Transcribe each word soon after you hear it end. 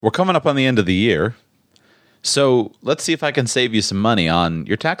We're coming up on the end of the year, so let's see if I can save you some money on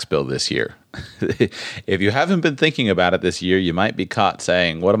your tax bill this year. If you haven't been thinking about it this year, you might be caught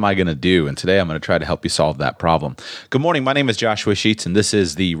saying, what am I going to do? And today I'm going to try to help you solve that problem. Good morning. My name is Joshua Sheets, and this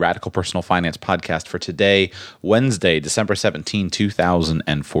is the Radical Personal Finance Podcast for today, Wednesday, December 17,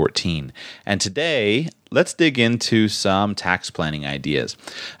 2014. And today, let's dig into some tax planning ideas.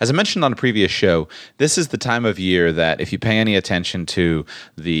 As I mentioned on a previous show, this is the time of year that if you pay any attention to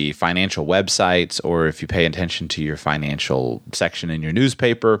the financial websites, or if you pay attention to your financial section in your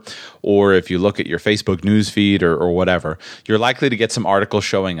newspaper, or if you look at your Facebook news feed or whatever, you're likely to get some articles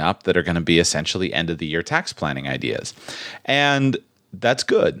showing up that are going to be essentially end-of-the-year tax planning ideas. And that's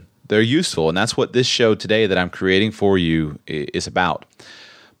good. They're useful, and that's what this show today that I'm creating for you is about.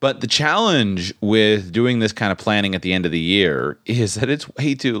 But the challenge with doing this kind of planning at the end of the year is that it's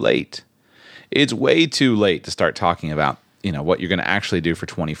way too late. It's way too late to start talking about what you're going to actually do for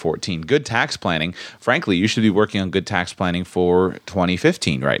 2014. Good tax planning, frankly, you should be working on good tax planning for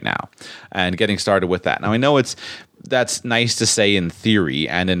 2015 right now and getting started with that. Now, I know that's nice to say in theory,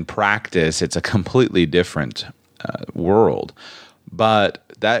 and in practice, it's a completely different world. But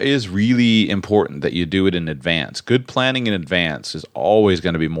that is really important that you do it in advance. Good planning in advance is always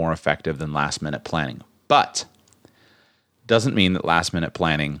going to be more effective than last-minute planning. But doesn't mean that last-minute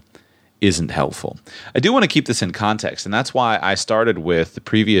planning isn't helpful. I do want to keep this in context, and that's why I started with the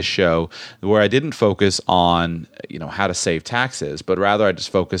previous show where I didn't focus on how to save taxes, but rather I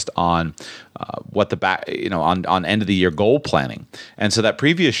just focused on on end of the year goal planning. And so that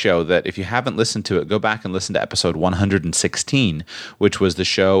previous show, that if you haven't listened to it, go back and listen to episode 116, which was the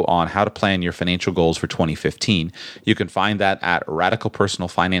show on how to plan your financial goals for 2015. You can find that at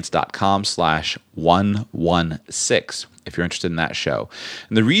radicalpersonalfinance.com/116 if you're interested in that show.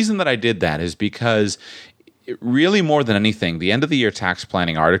 And the reason that I did that is because really more than anything, the end of the year tax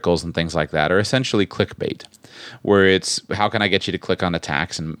planning articles and things like that are essentially clickbait, where it's how can I get you to click on a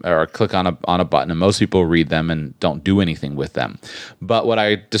tax or click on a button, and most people read them and don't do anything with them. But what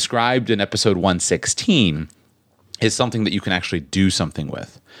I described in episode 116 is something that you can actually do something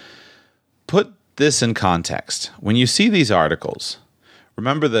with. Put this in context. When you see these articles,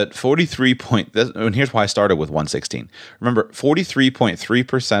 remember that and here's why I started with 116. Remember,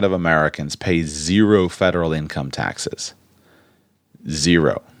 43.3% of Americans pay zero federal income taxes.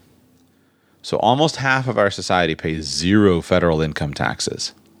 Zero. So almost half of our society pays zero federal income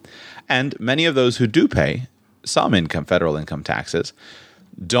taxes. And many of those who do pay some federal income taxes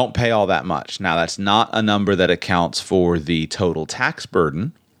don't pay all that much. Now, that's not a number that accounts for the total tax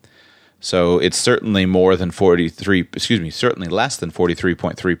burden. So it's certainly certainly less than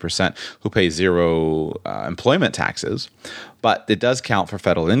 43.3% who pay zero employment taxes, but it does count for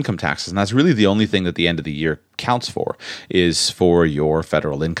federal income taxes, and that's really the only thing that the end of the year counts for, is for your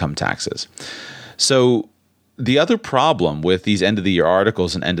federal income taxes. So the other problem with these end of the year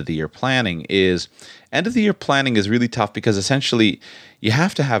articles and end of the year planning is really tough because essentially you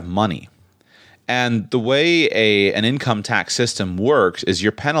have to have money. And the way an income tax system works is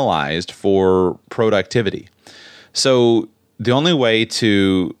you're penalized for productivity. So the only way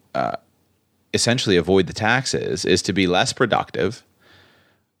to essentially avoid the taxes is to be less productive,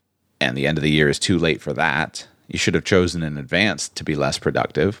 and the end of the year is too late for that. You should have chosen in advance to be less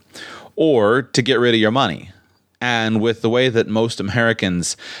productive, or to get rid of your money. And with the way that most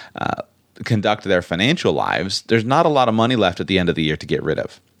Americans conduct their financial lives, there's not a lot of money left at the end of the year to get rid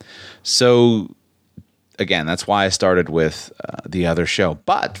of. So again, that's why I started with the other show.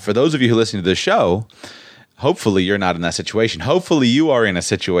 But for those of you who listen to the show, hopefully you're not in that situation. Hopefully you are in a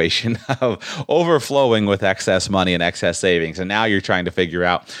situation of overflowing with excess money and excess savings. And now you're trying to figure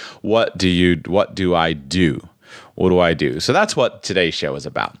out, what do I do? What do I do? So that's what today's show is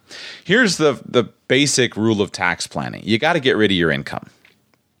about. Here's the basic rule of tax planning. You got to get rid of your income.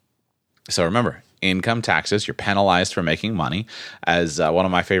 So remember, income taxes, you're penalized for making money. As one of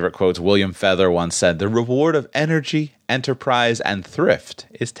my favorite quotes, William Feather once said, the reward of energy, enterprise, and thrift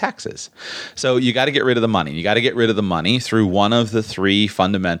is taxes. So you got to get rid of the money. You got to get rid of the money through one of the three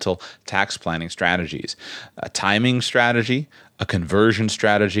fundamental tax planning strategies: a timing strategy, a conversion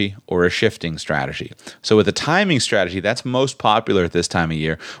strategy, or a shifting strategy. So with the timing strategy, that's most popular at this time of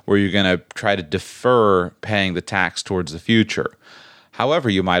year, where you're going to try to defer paying the tax towards the future. However,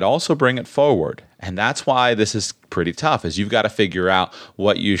 you might also bring it forward, and that's why this is pretty tough, is you've got to figure out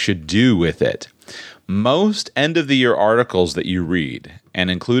what you should do with it. Most end-of-the-year articles that you read,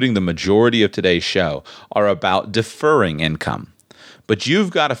 and including the majority of today's show, are about deferring income. But you've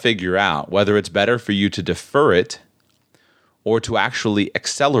got to figure out whether it's better for you to defer it or to actually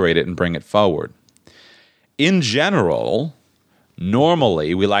accelerate it and bring it forward. In general,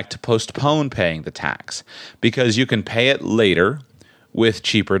 Normally, we like to postpone paying the tax because you can pay it later with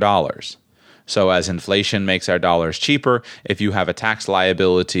cheaper dollars. So as inflation makes our dollars cheaper, if you have a tax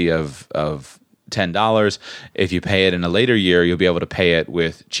liability of $10, if you pay it in a later year, you'll be able to pay it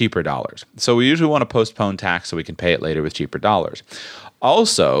with cheaper dollars. So we usually want to postpone tax so we can pay it later with cheaper dollars.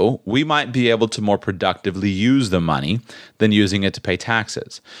 Also, we might be able to more productively use the money than using it to pay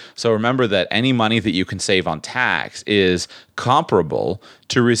taxes. So remember that any money that you can save on tax is comparable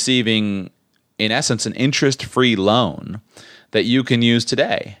to receiving, in essence, an interest-free loan that you can use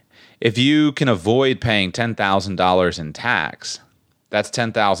today. If you can avoid paying $10,000 in tax, that's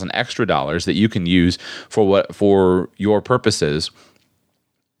 $10,000 extra dollars that you can use for your purposes,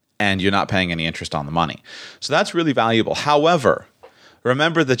 and you're not paying any interest on the money. So that's really valuable. However,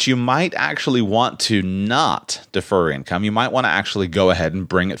 remember that you might actually want to not defer income. You might want to actually go ahead and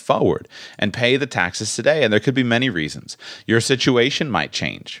bring it forward and pay the taxes today. And there could be many reasons. Your situation might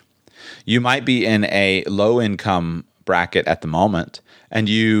change. You might be in a low income bracket at the moment, and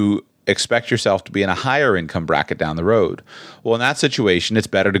you expect yourself to be in a higher income bracket down the road. Well, in that situation, it's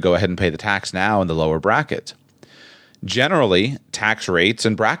better to go ahead and pay the tax now in the lower bracket. Generally, tax rates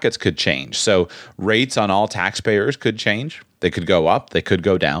and brackets could change. So rates on all taxpayers could change. They could go up, they could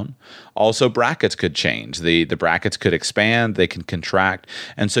go down. Also, brackets could change. The brackets could expand, they can contract.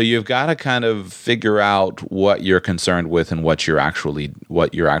 And so you've got to kind of figure out what you're concerned with and what you're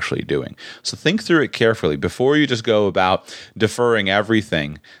actually doing. So think through it carefully. Before you just go about deferring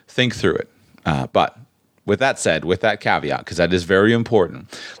everything, think through it. But with that said, with that caveat, because that is very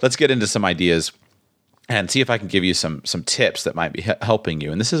important, let's get into some ideas and see if I can give you some tips that might be helping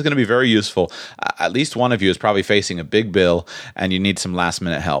you. And this is going to be very useful. At least one of you is probably facing a big bill and you need some last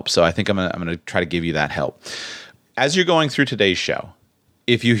minute help. So I think I'm going to try to give you that help. As you're going through today's show,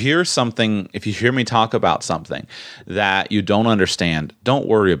 if you hear me talk about something that you don't understand, don't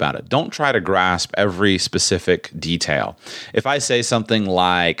worry about it. Don't try to grasp every specific detail. If I say something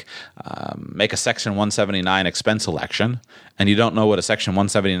like, make a Section 179 expense election, and you don't know what a Section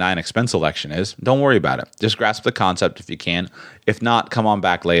 179 expense election is, don't worry about it. Just grasp the concept if you can. If not, come on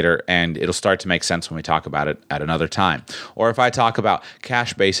back later, and it'll start to make sense when we talk about it at another time. Or if I talk about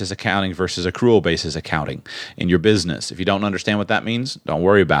cash basis accounting versus accrual basis accounting in your business, if you don't understand what that means, don't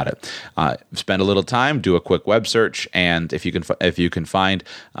worry about it. Spend a little time, do a quick web search, and if you can find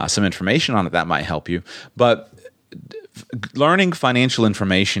some information on it, that might help you. But learning financial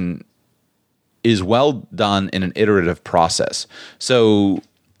information is well done in an iterative process. So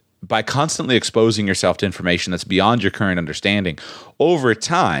by constantly exposing yourself to information that's beyond your current understanding, over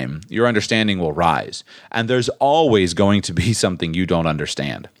time, your understanding will rise. And there's always going to be something you don't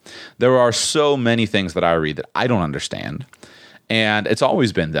understand. There are so many things that I read that I don't understand. And it's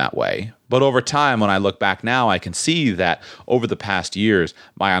always been that way. But over time, when I look back now, I can see that over the past years,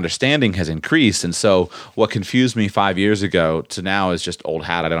 my understanding has increased. And so what confused me 5 years ago to now is just old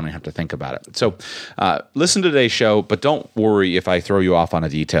hat. I don't even have to think about it. So listen to today's show, but don't worry if I throw you off on a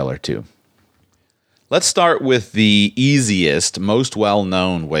detail or two. Let's start with the easiest, most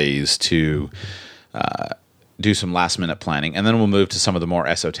well-known ways to do some last-minute planning, and then we'll move to some of the more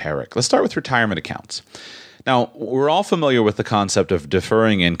esoteric. Let's start with retirement accounts. Now, we're all familiar with the concept of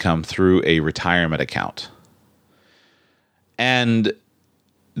deferring income through a retirement account. And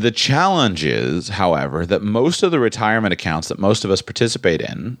the challenge is, however, that most of the retirement accounts that most of us participate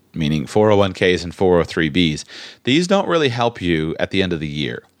in, meaning 401ks and 403bs, these don't really help you at the end of the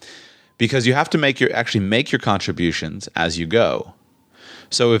year because you have to make your contributions as you go.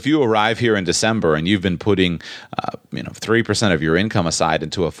 So if you arrive here in December and you've been putting 3% of your income aside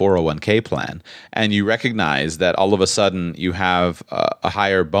into a 401k plan, and you recognize that all of a sudden you have a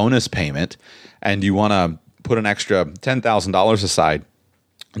higher bonus payment and you want to put an extra $10,000 aside,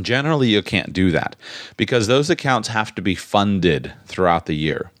 generally you can't do that because those accounts have to be funded throughout the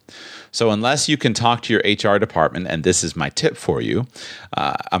year. So unless you can talk to your HR department, and this is my tip for you,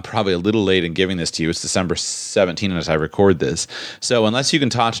 I'm probably a little late in giving this to you. It's December 17 as I record this. So unless you can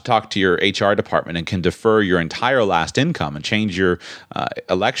talk to your HR department and can defer your entire last income and change your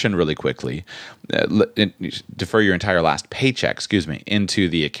election really quickly, defer your entire last paycheck, into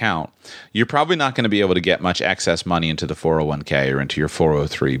the account, you're probably not going to be able to get much excess money into the 401k or into your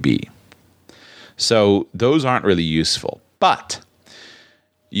 403b. So those aren't really useful. But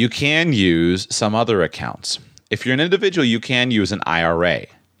you can use some other accounts. If you're an individual, you can use an IRA.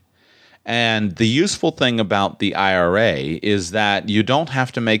 And the useful thing about the IRA is that you don't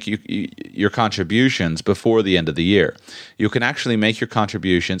have to make your contributions before the end of the year. You can actually make your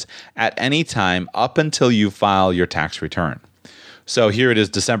contributions at any time up until you file your tax return. So here it is,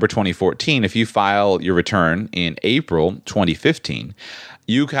 December 2014. If you file your return in April 2015,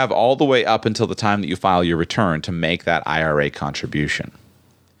 you have all the way up until the time that you file your return to make that IRA contribution.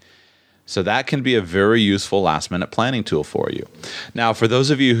 So that can be a very useful last-minute planning tool for you. Now, for those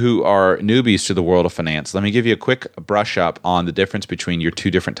of you who are newbies to the world of finance, let me give you a quick brush up on the difference between your two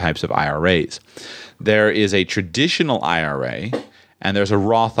different types of IRAs. There is a traditional IRA and there's a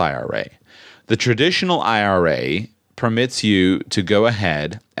Roth IRA. The traditional IRA permits you to go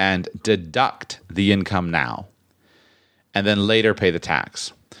ahead and deduct the income now and then later pay the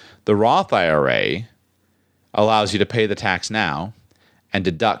tax. The Roth IRA allows you to pay the tax now and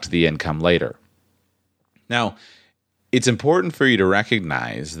deduct the income later. Now, it's important for you to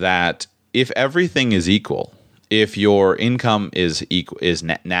recognize that if everything is equal, if your income is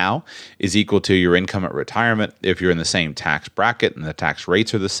net now is equal to your income at retirement, if you're in the same tax bracket and the tax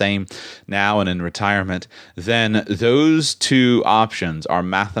rates are the same now and in retirement, then those two options are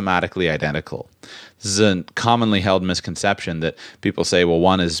mathematically identical. This is a commonly held misconception that people say, well,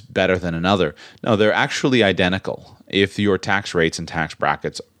 one is better than another. No, they're actually identical if your tax rates and tax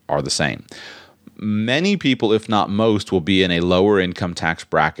brackets are the same. Many people, if not most, will be in a lower income tax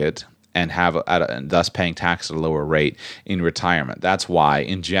bracket and and thus paying tax at a lower rate in retirement. That's why,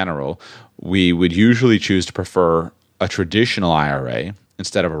 in general, we would usually choose to prefer a traditional IRA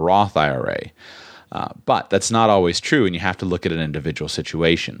instead of a Roth IRA. But that's not always true, and you have to look at an individual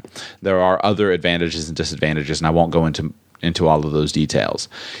situation. There are other advantages and disadvantages, and I won't go into all of those details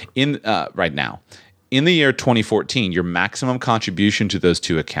right now. In the year 2014, your maximum contribution to those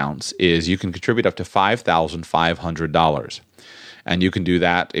two accounts is you can contribute up to $5,500. And you can do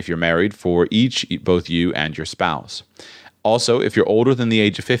that if you're married for both you and your spouse. Also, if you're older than the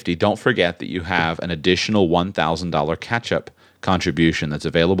age of 50, don't forget that you have an additional $1,000 catch-up contribution that's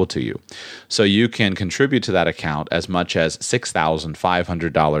available to you. So you can contribute to that account as much as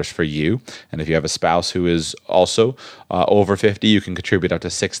 $6,500 for you. And if you have a spouse who is also over 50, you can contribute up to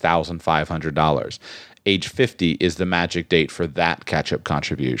 $6,500. Age 50 is the magic date for that catch-up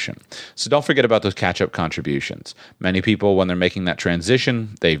contribution. So don't forget about those catch-up contributions. Many people, when they're making that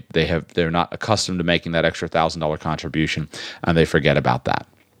transition, they're not accustomed to making that extra $1,000 contribution, and they forget about that.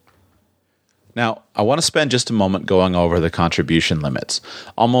 Now, I want to spend just a moment going over the contribution limits.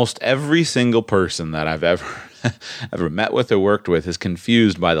 Almost every single person that I've ever met with or worked with is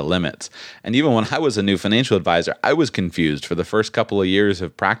confused by the limits. And even when I was a new financial advisor, I was confused for the first couple of years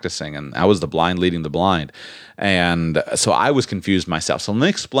of practicing, and I was the blind leading the blind. And so I was confused myself. So let me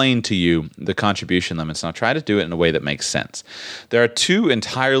explain to you the contribution limits, and I'll try to do it in a way that makes sense. There are two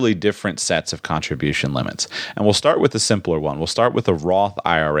entirely different sets of contribution limits, and we'll start with the simpler one. We'll start with the Roth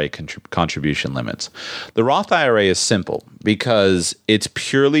IRA contribution limits. The Roth IRA is simple because it's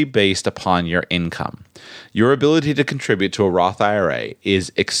purely based upon your income. Your ability to contribute to a Roth IRA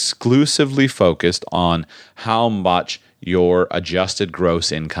is exclusively focused on how much your adjusted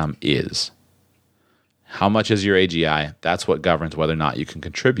gross income is. How much is your AGI? That's what governs whether or not you can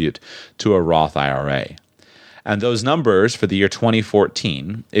contribute to a Roth IRA. And those numbers for the year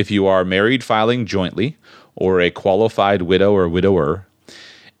 2014, if you are married filing jointly or a qualified widow or widower,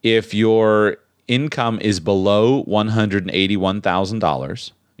 if your income is below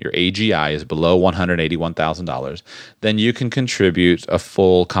 $181,000, your AGI is below $181,000, then you can contribute a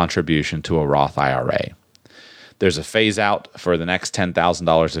full contribution to a Roth IRA. There's a phase out for the next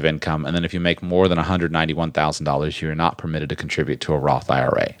 $10,000 of income, and then if you make more than $191,000, you're not permitted to contribute to a Roth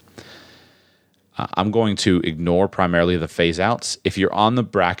IRA. I'm going to ignore primarily the phase outs. If you're on the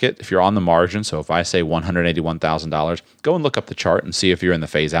bracket, if you're on the margin, so if I say $181,000, go and look up the chart and see if you're in the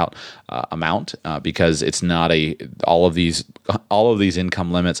phase out amount, because it's not all of these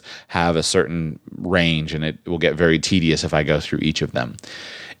income limits have a certain range, and it will get very tedious if I go through each of them.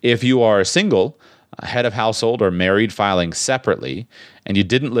 If you are single, head of household, or married filing separately, and you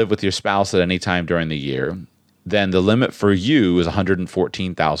didn't live with your spouse at any time during the year, then the limit for you is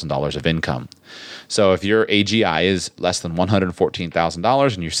 $114,000 of income. So if your AGI is less than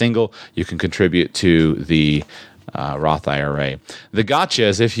 $114,000 and you're single, you can contribute to the Roth IRA. The gotcha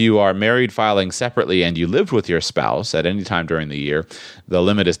is if you are married filing separately and you lived with your spouse at any time during the year, the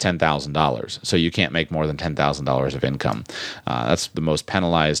limit is $10,000. So you can't make more than $10,000 of income. That's the most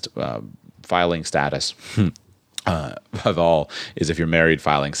penalized filing status of all, is if you're married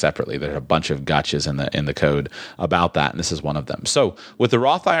filing separately. There's a bunch of gotchas in the code about that, and this is one of them. So with the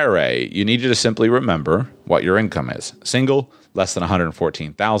Roth IRA, you need to simply remember what your income is. Single, less than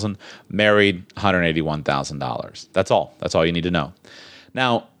 $114,000. Married, $181,000. That's all. That's all you need to know.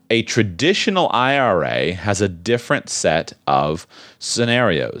 Now, a traditional IRA has a different set of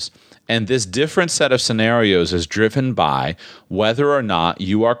scenarios. And this different set of scenarios is driven by whether or not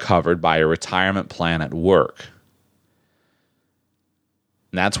you are covered by a retirement plan at work.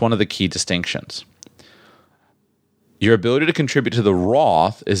 And that's one of the key distinctions. Your ability to contribute to the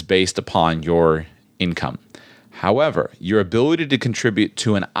Roth is based upon your income. However, your ability to contribute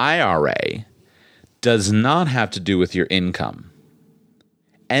to an IRA does not have to do with your income.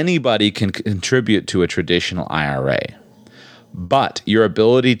 Anybody can contribute to a traditional IRA. But your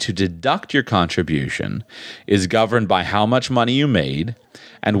ability to deduct your contribution is governed by how much money you made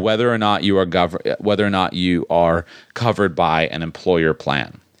and whether or not you are covered by an employer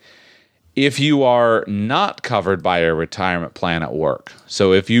plan. If you are not covered by a retirement plan at work,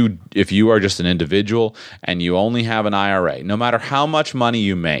 so if you are just an individual and you only have an IRA, no matter how much money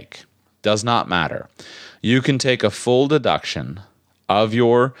you make, does not matter. You can take a full deduction of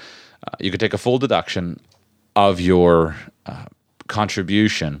your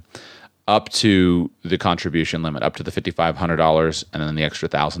contribution up to the contribution limit, up to the $5,500, and then the extra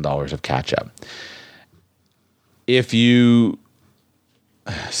 $1,000 of catch-up. If you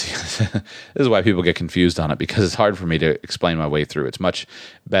see, this is why people get confused on it, because it's hard for me to explain my way through. It's much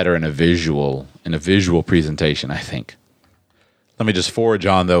better in a visual presentation, I think. Let me just forge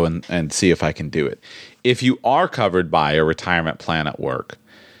on, though, and see if I can do it. If you are covered by a retirement plan at work,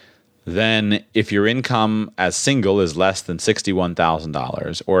 then if your income as single is less than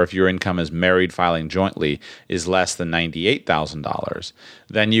 $61,000, or if your income as married filing jointly is less than $98,000,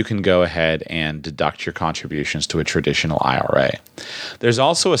 then you can go ahead and deduct your contributions to a traditional IRA. There's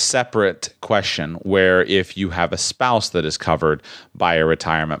also a separate question where if you have a spouse that is covered by a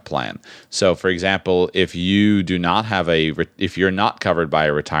retirement plan. So, for example, if you're not covered by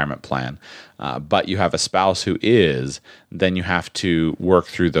a retirement plan, but you have a spouse who is, then you have to work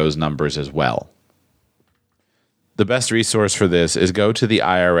through those numbers as well. The best resource for this is go to the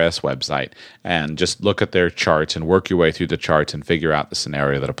IRS website and just look at their charts and work your way through the charts and figure out the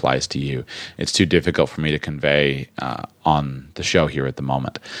scenario that applies to you. It's too difficult for me to convey on the show here at the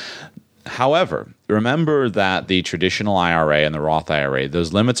moment. However, remember that the traditional IRA and the Roth IRA,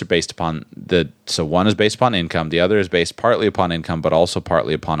 those limits are based upon so one is based upon income, the other is based partly upon income, but also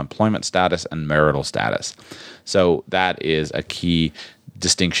partly upon employment status and marital status. So that is a key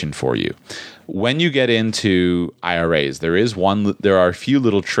distinction for you. When you get into IRAs, there are a few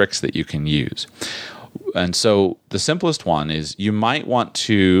little tricks that you can use. And so the simplest one is you might want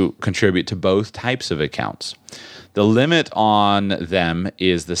to contribute to both types of accounts. The limit on them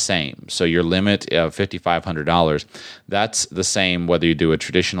is the same. So your limit of $5,500, that's the same whether you do a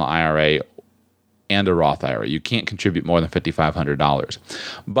traditional IRA and a Roth IRA. You can't contribute more than $5,500.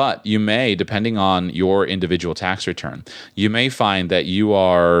 But you may, depending on your individual tax return, you may find that you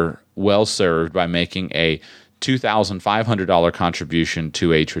are well served by making a $2,500 contribution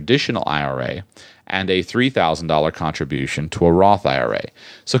to a traditional IRA and a $3,000 contribution to a Roth IRA.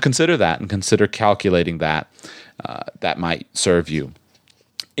 So consider that and consider calculating that. That might serve you.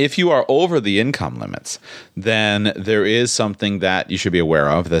 If you are over the income limits, then there is something that you should be aware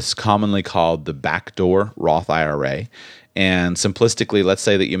of that's commonly called the backdoor Roth IRA. And simplistically, let's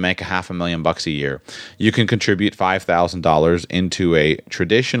say that you make $500,000 a year. You can contribute $5,000 into a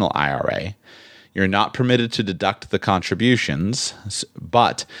traditional IRA. You're not permitted to deduct the contributions,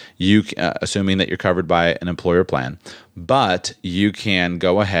 but assuming that you're covered by an employer plan, but you can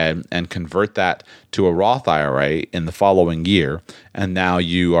go ahead and convert that to a Roth IRA in the following year, and now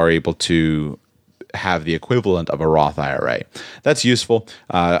you are able to have the equivalent of a Roth IRA. That's useful.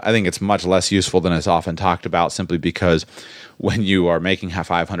 I think it's much less useful than it's often talked about, simply because when you are making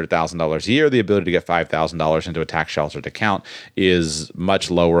 $500,000 a year, the ability to get $5,000 into a tax-sheltered account is much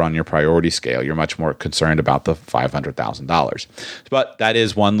lower on your priority scale. You're much more concerned about the $500,000. But that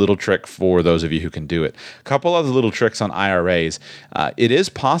is one little trick for those of you who can do it. A couple other little tricks on IRAs. It is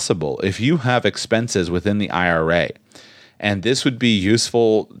possible, if you have expenses within the IRA, and this would be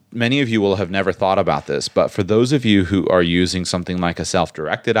useful. Many of you will have never thought about this, but for those of you who are using something like a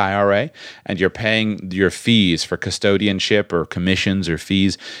self-directed IRA and you're paying your fees for custodianship or commissions or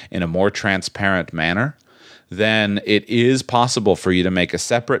fees in a more transparent manner, then it is possible for you to make a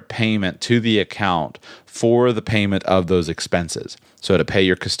separate payment to the account for the payment of those expenses. So to pay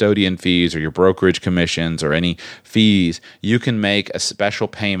your custodian fees or your brokerage commissions or any fees, you can make a special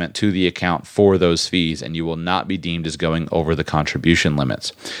payment to the account for those fees, and you will not be deemed as going over the contribution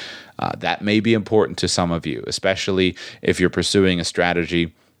limits. That may be important to some of you, especially if you're pursuing a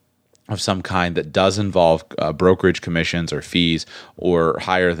strategy of some kind that does involve brokerage commissions or fees or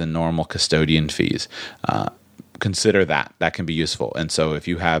higher than normal custodian fees. consider that. That can be useful. And so if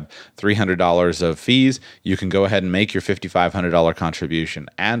you have $300 of fees, you can go ahead and make your $5,500 contribution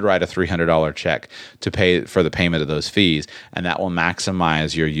and write a $300 check to pay for the payment of those fees, and that will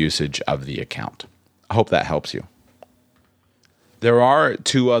maximize your usage of the account. I hope that helps you. There are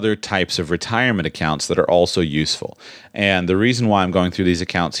two other types of retirement accounts that are also useful. And the reason why I'm going through these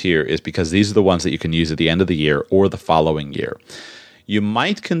accounts here is because these are the ones that you can use at the end of the year or the following year. You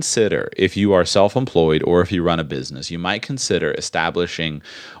might consider, if you are self-employed or if you run a business, you might consider establishing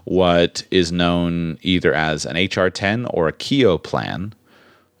what is known either as an HR-10 or a Keogh plan,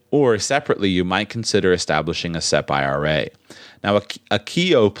 or separately, you might consider establishing a SEP IRA. Now, a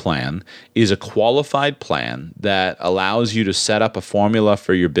Keogh plan is a qualified plan that allows you to set up a formula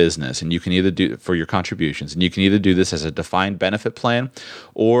for your business, and you can either do for your contributions, and you can either do this as a defined benefit plan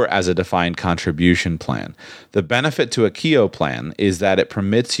or as a defined contribution plan. The benefit to a Keogh plan is that it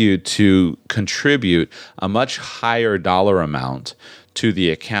permits you to contribute a much higher dollar amount to the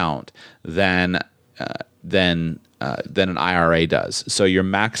account than an IRA does. So your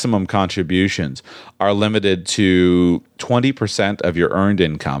maximum contributions are limited to 20% of your earned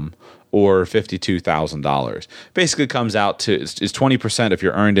income, or $52,000. Basically comes out to is 20% of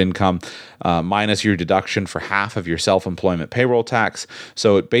your earned income minus your deduction for half of your self-employment payroll tax.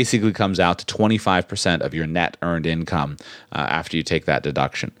 So it basically comes out to 25% of your net earned income after you take that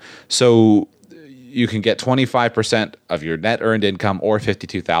deduction. So you can get 25% of your net earned income or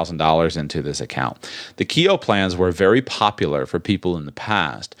 $52,000 into this account. The Keogh plans were very popular for people in the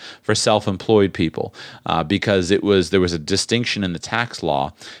past, for self-employed people, because there was a distinction in the tax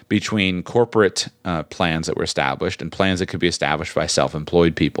law between corporate plans that were established and plans that could be established by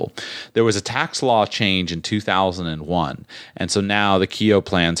self-employed people. There was a tax law change in 2001, and so now the Keogh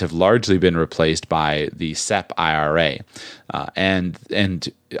plans have largely been replaced by the SEP IRA. And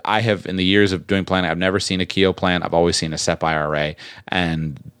I have, in the years of doing planning, I've never seen a Keogh plan. I've always seen a SEP IRA.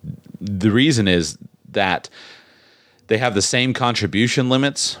 And the reason is that they have the same contribution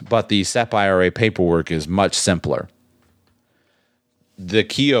limits, but the SEP IRA paperwork is much simpler. The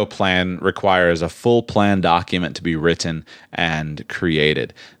Keogh plan requires a full plan document to be written and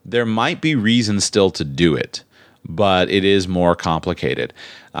created. There might be reasons still to do it, but it is more complicated.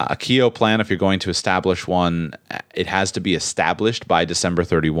 A Keogh plan, if you're going to establish one, it has to be established by December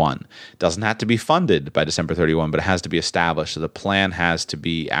 31. It doesn't have to be funded by December 31, but it has to be established. So the plan has to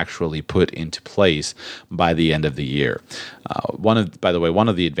be actually put into place by the end of the year. By the way, one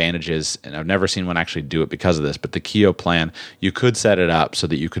of the advantages, and I've never seen one actually do it because of this, but the Keogh plan, you could set it up so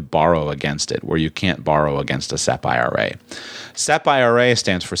that you could borrow against it, where you can't borrow against a SEP IRA. SEP IRA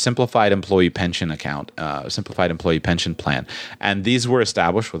stands for Simplified Employee Pension Account, Simplified Employee Pension Plan, and these were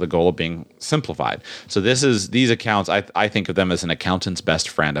established with the goal of being simplified. So these accounts, I think of them as an accountant's best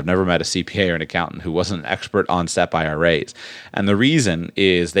friend. I've never met a CPA or an accountant who wasn't an expert on SEP IRAs. And the reason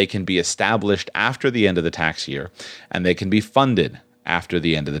is they can be established after the end of the tax year, and they can be funded after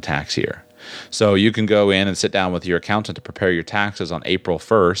the end of the tax year. So you can go in and sit down with your accountant to prepare your taxes on April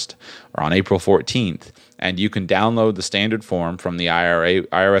 1st or on April 14th, and you can download the standard form from the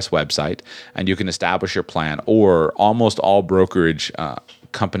IRS website, and you can establish your plan. Or almost all brokerage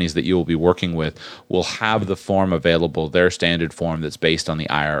companies that you will be working with will have the form available, their standard form that's based on the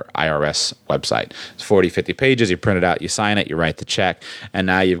IRS website. It's 40, 50 pages. You print it out, you sign it, you write the check, and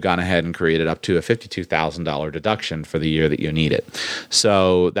now you've gone ahead and created up to a $52,000 deduction for the year that you need it.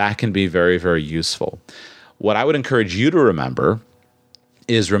 So that can be very, very useful. What I would encourage you to remember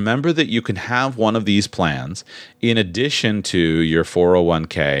that you can have one of these plans in addition to your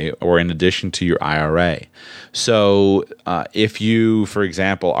 401k or in addition to your IRA. So if you, for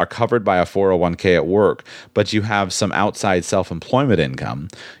example, are covered by a 401k at work, but you have some outside self-employment income,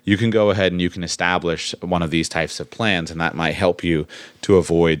 you can go ahead and you can establish one of these types of plans, and that might help you to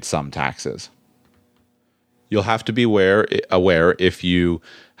avoid some taxes. You'll have to be aware if you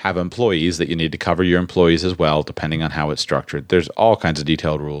have employees that you need to cover your employees as well, depending on how it's structured. There's all kinds of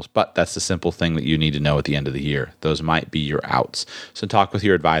detailed rules, but that's the simple thing that you need to know at the end of the year. Those might be your outs. So talk with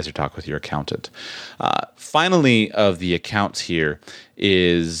your advisor, talk with your accountant. Finally, of the accounts here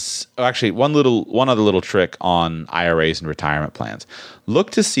is one other little trick on IRAs and retirement plans. Look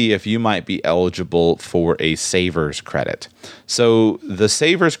to see if you might be eligible for a savers credit. So the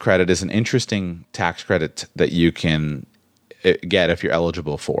savers credit is an interesting tax credit that you can get if you're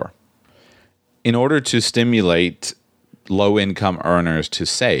eligible for. In order to stimulate low-income earners to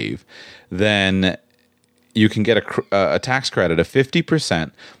save, then you can get a tax credit of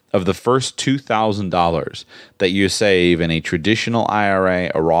 50% of the first $2,000 that you save in a traditional IRA,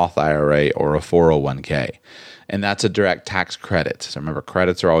 a Roth IRA, or a 401k. and that's a direct tax credit. So remember,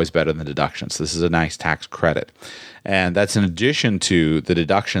 credits are always better than deductions. This is a nice tax credit. And that's in addition to the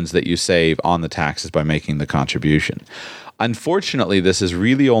deductions that you save on the taxes by making the contribution. Unfortunately, this is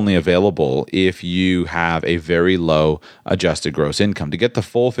really only available if you have a very low adjusted gross income. To get the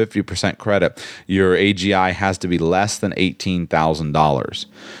full 50% credit, your AGI has to be less than $18,000.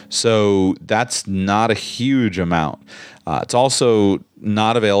 So that's not a huge amount. It's also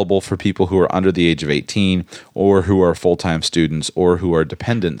not available for people who are under the age of 18 or who are full-time students or who are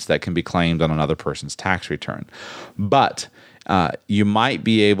dependents that can be claimed on another person's tax return. But you might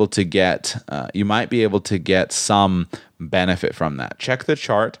be able to get some benefit from that. Check the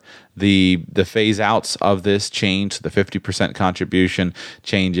chart. The phase outs of this change. The 50% contribution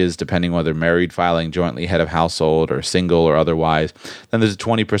changes depending whether married, filing jointly, head of household, or single or otherwise. Then there's a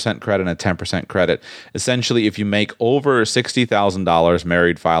 20% credit and a 10% credit. Essentially, if you make over $60,000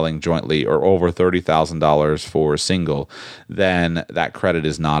 married, filing jointly, or over $30,000 for single, then that credit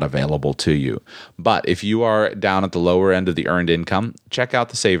is not available to you. But if you are down at the lower end of the earned income, check out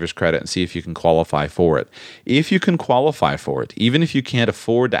the Savers Credit and see if you can qualify for it. If you can qualify for it, even if you can't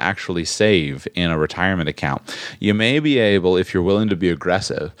afford to actually save in a retirement account, you may be able, if you're willing to be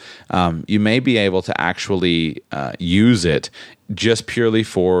aggressive, you may be able to actually use it just purely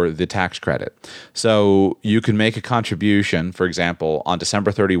for the tax credit. So you can make a contribution, for example, on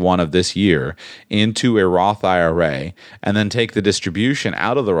December 31 of this year into a Roth IRA, and then take the distribution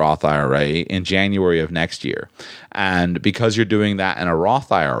out of the Roth IRA in January of next year. And because you're doing that in a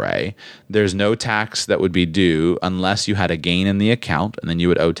Roth IRA, there's no tax that would be due unless you had a gain in the account, and then you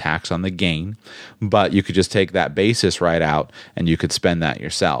would owe tax on the gain. But you could just take that basis right out and you could spend that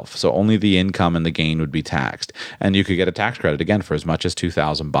yourself. So only the income and the gain would be taxed. And you could get a tax credit again for as much as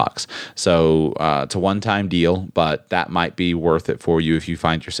 $2,000. So it's a one-time deal, but that might be worth it for you if you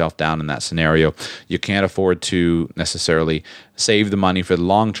find yourself down in that scenario. You can't afford to necessarily save the money for the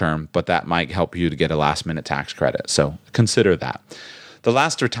long term, but that might help you to get a last-minute tax credit. So consider that. The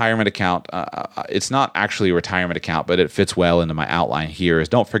last retirement account, it's not actually a retirement account, but it fits well into my outline here, is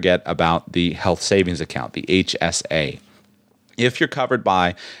don't forget about the health savings account, the HSA. If you're covered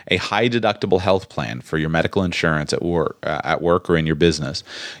by a high deductible health plan for your medical insurance at work or in your business,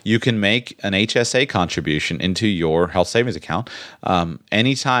 you can make an HSA contribution into your health savings account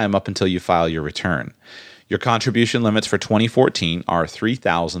anytime up until you file your return. Your contribution limits for 2014 are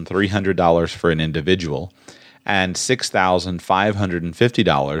 $3,300 for an individual and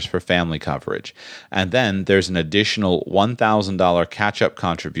 $6,550 for family coverage. And then there's an additional $1,000 catch-up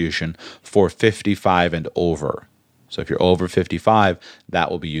contribution for 55 and over. So if you're over 55,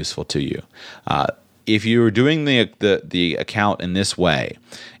 that will be useful to you. If you're doing the account in this way,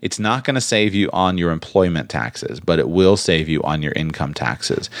 it's not going to save you on your employment taxes, but it will save you on your income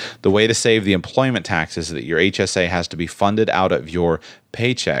taxes. The way to save the employment taxes is that your HSA has to be funded out of your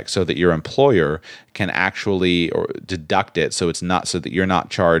paycheck so that your employer can actually deduct it, so that you're not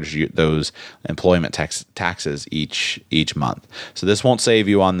charged those employment taxes each month. So this won't save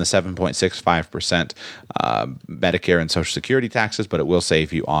you on the 7.65% Medicare and Social Security taxes, but it will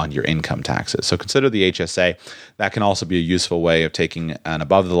save you on your income taxes. So consider the HSA. That can also be a useful way of taking an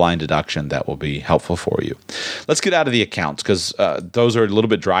above-the-line deduction that will be helpful for you. Let's get out of the accounts because those are a little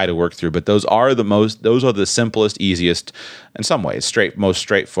bit dry to work through, but those are the simplest, easiest, in some ways, most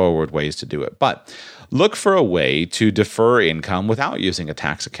straightforward ways to do it. But look for a way to defer income without using a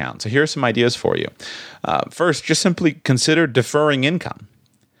tax account. So here are some ideas for you. First, just simply consider deferring income.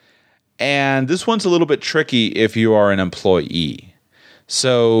 And this one's a little bit tricky if you are an employee.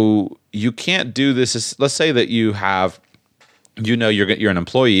 So you can't do this. Let's say that you're an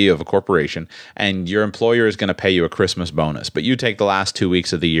employee of a corporation and your employer is going to pay you a Christmas bonus, but you take the last 2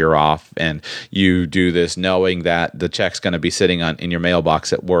 weeks of the year off and you do this knowing that the check's going to be sitting in your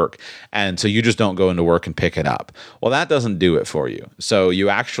mailbox at work. And so you just don't go into work and pick it up. Well, that doesn't do it for you. So you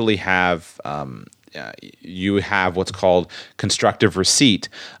actually have what's called constructive receipt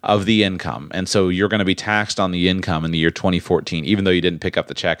of the income. And so you're going to be taxed on the income in the year 2014, even though you didn't pick up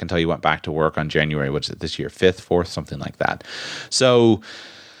the check until you went back to work on January, what's it this year, 5th, 4th, something like that. So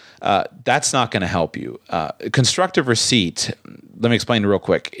that's not going to help you. Constructive receipt, let me explain real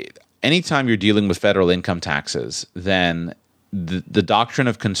quick. Anytime you're dealing with federal income taxes, then the doctrine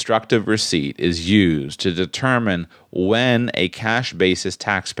of constructive receipt is used to determine when a cash basis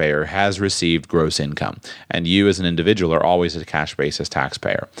taxpayer has received gross income. And you as an individual are always a cash basis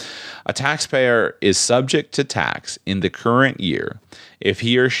taxpayer. A taxpayer is subject to tax in the current year if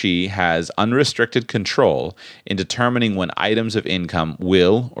he or she has unrestricted control in determining when items of income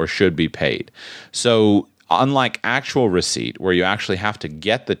will or should be paid. So unlike actual receipt, where you actually have to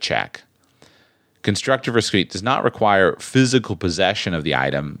get the check, Constructive receipt does not require physical possession of the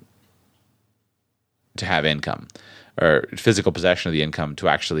item to have income, or physical possession of the income to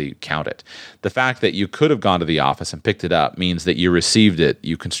actually count it. The fact that you could have gone to the office and picked it up means that you received it,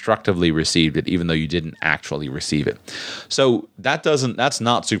 you constructively received it, even though you didn't actually receive it. So that's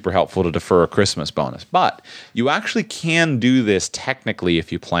not super helpful to defer a Christmas bonus, but you actually can do this technically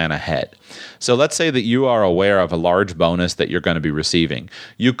if you plan ahead. So let's say that you are aware of a large bonus that you're going to be receiving.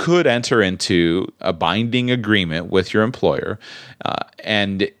 You could enter into a binding agreement with your employer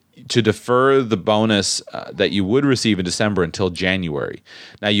and to defer the bonus that you would receive in December until January.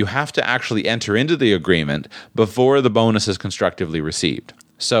 Now, you have to actually enter into the agreement before the bonus is constructively received.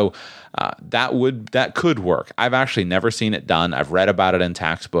 So that could work. I've actually never seen it done. I've read about it in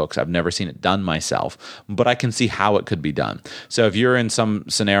tax books. I've never seen it done myself, but I can see how it could be done. So if you're in some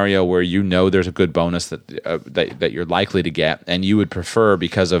scenario where you know there's a good bonus that you're likely to get, and you would prefer,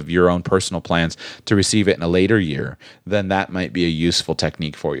 because of your own personal plans, to receive it in a later year, then that might be a useful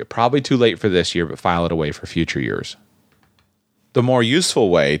technique for you. Probably too late for this year, but file it away for future years. The more useful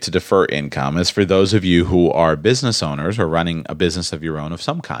way to defer income is for those of you who are business owners or running a business of your own of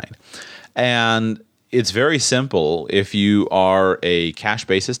some kind. And it's very simple if you are a cash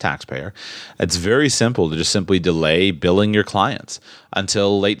basis taxpayer. It's very simple to just simply delay billing your clients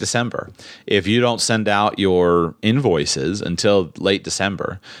until late December. If you don't send out your invoices until late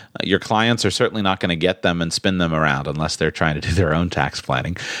December, your clients are certainly not going to get them and spin them around, unless they're trying to do their own tax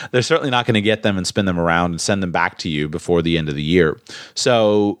planning. They're certainly not going to get them and spin them around and send them back to you before the end of the year.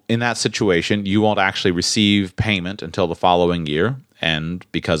 So in that situation, you won't actually receive payment until the following year. And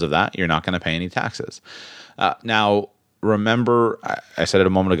because of that, you're not going to pay any taxes. Now, remember, I said it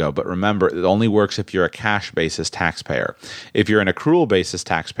a moment ago, but remember, it only works if you're a cash basis taxpayer. If you're an accrual basis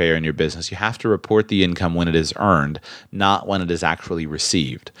taxpayer in your business, you have to report the income when it is earned, not when it is actually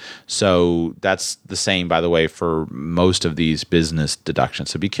received. So that's the same, by the way, for most of these business deductions.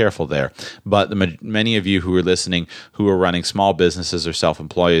 So be careful there. But many of you who are listening, who are running small businesses or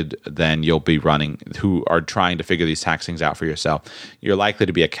self-employed, then you'll be running, who are trying to figure these tax things out for yourself, you're likely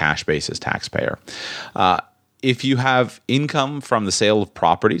to be a cash basis taxpayer. If you have income from the sale of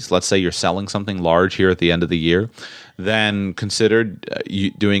properties, let's say you're selling something large here at the end of the year, then consider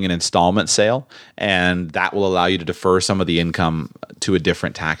doing an installment sale, and that will allow you to defer some of the income to a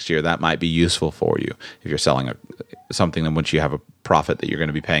different tax year. That might be useful for you. If you're selling something in which you have a profit that you're going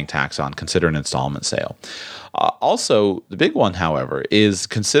to be paying tax on, consider an installment sale. Also, the big one, however, is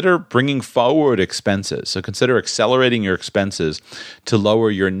consider bringing forward expenses. So consider accelerating your expenses to lower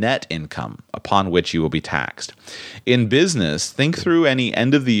your net income upon which you will be taxed. In business, think through any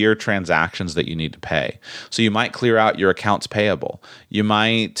end-of-the-year transactions that you need to pay. So you might clear out your accounts payable. You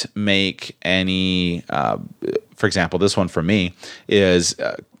might make any, for example, this one for me is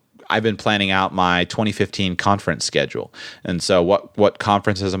I've been planning out my 2015 conference schedule. And so what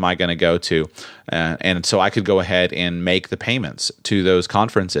conferences am I going to go to? And so I could go ahead and make the payments to those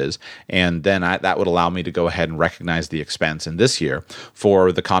conferences. And then that would allow me to go ahead and recognize the expense in this year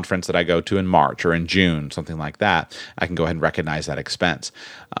for the conference that I go to in March or in June, something like that. I can go ahead and recognize that expense.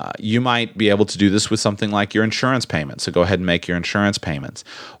 You might be able to do this with something like your insurance payments. So go ahead and make your insurance payments.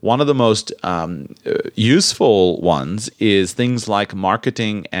 One of the most useful ones is things like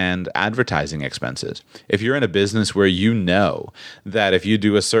marketing and advertising expenses. If you're in a business where you know that if you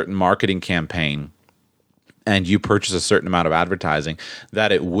do a certain marketing campaign and you purchase a certain amount of advertising,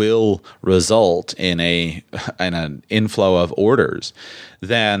 that it will result in an inflow of orders,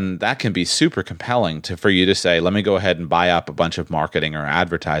 then that can be super compelling for you to say, let me go ahead and buy up a bunch of marketing or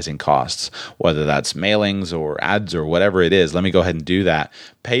advertising costs, whether that's mailings or ads or whatever it is. Let me go ahead and do that,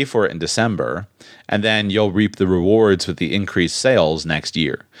 pay for it in December, and then you'll reap the rewards with the increased sales next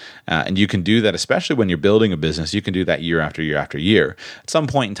year. And you can do that, especially when you're building a business. You can do that year after year after year. At some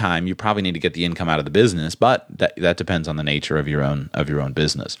point in time, you probably need to get the income out of the business, but that depends on the nature of your own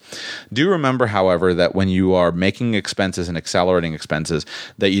business. Do remember, however, that when you are making expenses and accelerating expenses,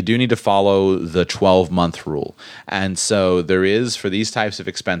 that you do need to follow the 12-month rule. And so there is, for these types of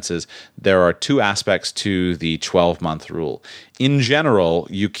expenses, there are two aspects to the 12-month rule. In general,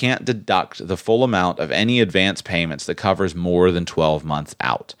 you can't deduct the full amount of any advance payments that covers more than 12 months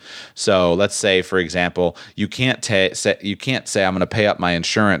out. So let's say, for example, you can't say I'm going to pay up my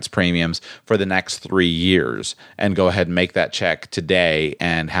insurance premiums for the next 3 years and go ahead and make that check today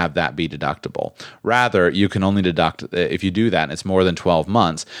and have that be deductible. Rather, you can only deduct, if you do that and it's more than 12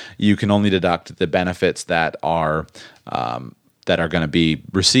 months, you can only deduct the benefits that are that are going to be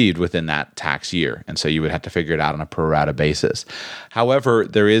received within that tax year. And so you would have to figure it out on a pro rata basis. However,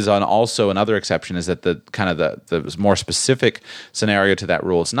 there is also another exception, is that the more specific scenario to that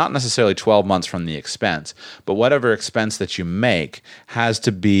rule, it's not necessarily 12 months from the expense, but whatever expense that you make has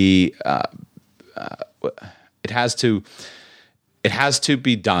to be, it has to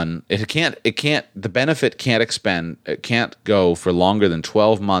be done. The benefit can't go for longer than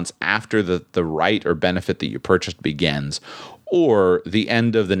 12 months after the right or benefit that you purchased begins, or the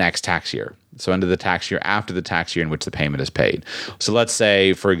end of the next tax year. So end of the tax year after the tax year in which the payment is paid. So let's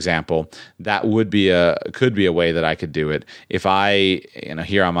say, for example, that could be a way that I could do it. If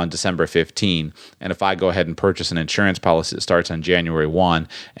here I'm on December 15, and if I go ahead and purchase an insurance policy that starts on January 1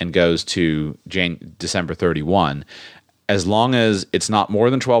 and goes to December 31, as long as it's not more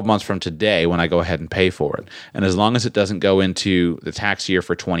than 12 months from today when I go ahead and pay for it, and as long as it doesn't go into the tax year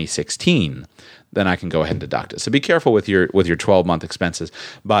for 2016, then I can go ahead and deduct it. So be careful with your 12-month expenses,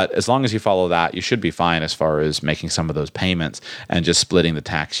 but as long as you follow that, you should be fine as far as making some of those payments and just splitting the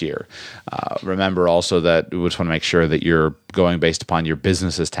tax year. Remember also that we just want to make sure that you're going based upon your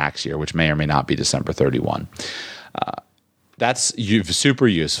business's tax year, which may or may not be December 31. That's super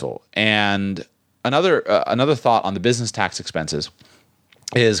useful. And another thought on the business tax expenses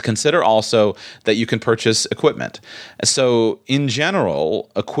is consider also that you can purchase equipment. So in general,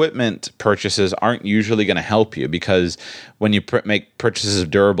 equipment purchases aren't usually going to help you, because when you make purchases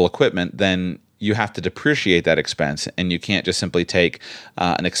of durable equipment, then you have to depreciate that expense, and you can't just simply take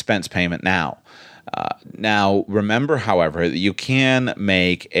an expense payment now. Now, remember, however, that you can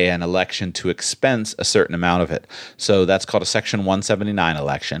make an election to expense a certain amount of it. So that's called a Section 179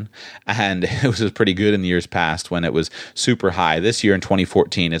 election. And it was pretty good in the years past when it was super high. This year in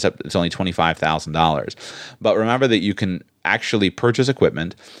 2014, it's only $25,000. But remember that you can actually purchase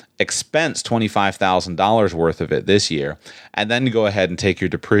equipment, expense $25,000 worth of it this year, and then go ahead and take your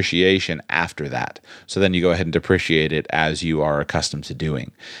depreciation after that. So then you go ahead and depreciate it as you are accustomed to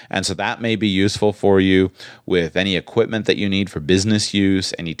doing. And so that may be useful for you with any equipment that you need for business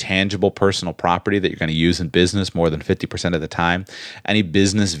use, any tangible personal property that you're going to use in business more than 50% of the time, any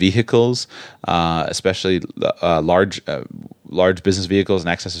business vehicles, especially large business vehicles in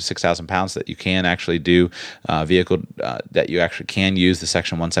excess of 6,000 pounds that you can actually do that you actually can use the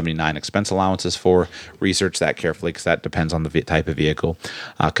Section 179 expense allowances for. Research that carefully, because that depends on the type of vehicle.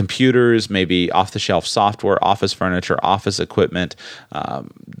 Computers, maybe off-the-shelf software, office furniture, office equipment,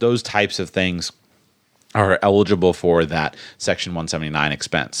 those types of things are eligible for that Section 179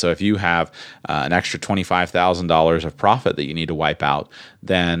 expense. So if you have an extra $25,000 of profit that you need to wipe out,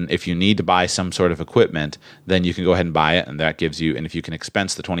 then if you need to buy some sort of equipment, then you can go ahead and buy it, and that gives you, and if you can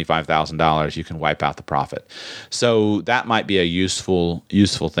expense the $25,000, you can wipe out the profit. So that might be a useful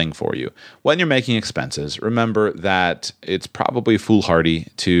thing for you. When you're making expenses, remember that it's probably foolhardy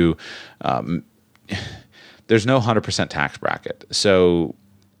to, there's no 100% tax bracket. So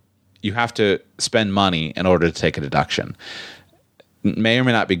you have to spend money in order to take a deduction. It may or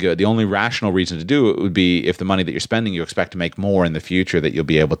may not be good. The only rational reason to do it would be if the money that you're spending, you expect to make more in the future that you'll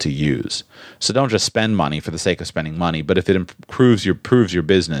be able to use. So don't just spend money for the sake of spending money, but if it improves your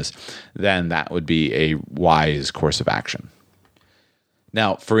business, then that would be a wise course of action.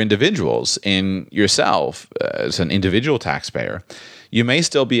 Now, for individuals, in yourself as an individual taxpayer, you may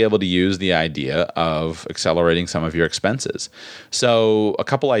still be able to use the idea of accelerating some of your expenses. So a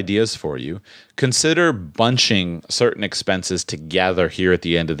couple ideas for you. Consider bunching certain expenses together here at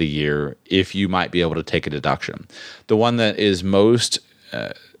the end of the year if you might be able to take a deduction. The one that is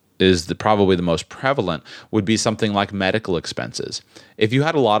probably the most prevalent would be something like medical expenses. If you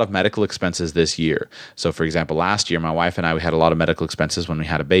had a lot of medical expenses this year, so for example, last year, my wife and I, we had a lot of medical expenses when we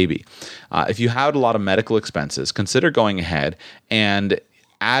had a baby. If you had a lot of medical expenses, consider going ahead and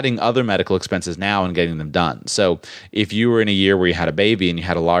adding other medical expenses now and getting them done. So if you were in a year where you had a baby and you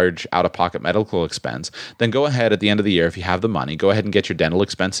had a large out-of-pocket medical expense, then go ahead at the end of the year, if you have the money, go ahead and get your dental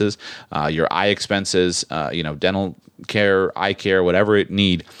expenses, your eye expenses, dental care, eye care, whatever it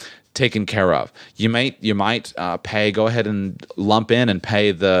need, taken care of. You might go ahead and lump in and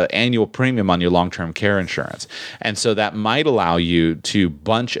pay the annual premium on your long-term care insurance. And so that might allow you to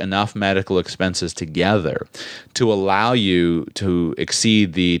bunch enough medical expenses together to allow you to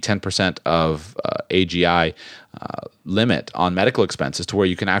exceed the 10% of AGI limit on medical expenses to where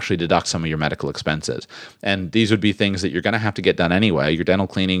you can actually deduct some of your medical expenses. And these would be things that you're going to have to get done anyway, your dental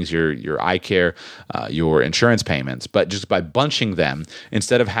cleanings, your eye care, your insurance payments. But just by bunching them,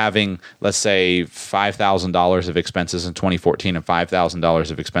 instead of having, let's say, $5,000 of expenses in 2014 and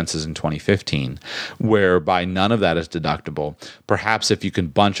 $5,000 of expenses in 2015, whereby none of that is deductible, perhaps if you can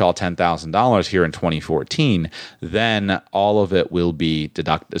bunch all $10,000 here in 2014, then all of it will be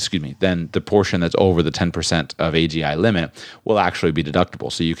then the portion that's over the 10% of AGI limit will actually be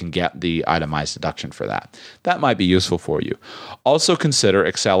deductible. So you can get the itemized deduction for that. That might be useful for you. Also consider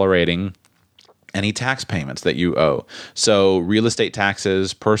accelerating any tax payments that you owe. So real estate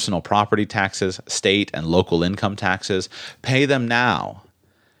taxes, personal property taxes, state and local income taxes, pay them now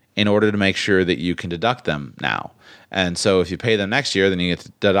in order to make sure that you can deduct them now. And so if you pay them next year, then you get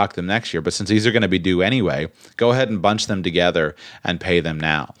to deduct them next year. But since these are going to be due anyway, go ahead and bunch them together and pay them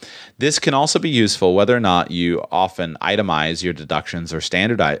now. This can also be useful whether or not you often itemize your deductions or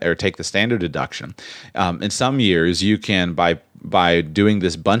take the standard deduction. In some years, you can, by doing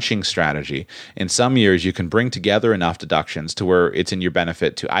this bunching strategy, in some years you can bring together enough deductions to where it's in your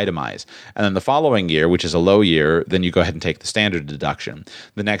benefit to itemize. And then the following year, which is a low year, then you go ahead and take the standard deduction.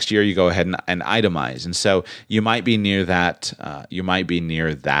 The next year you go ahead and itemize. And so you might be near that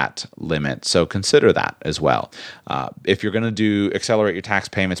limit. So consider that as well. If you're going to accelerate your tax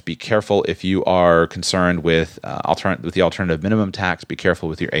payments, be careful if you are concerned with the alternative minimum tax. Be careful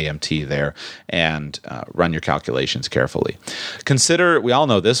with your AMT there and run your calculations carefully. We all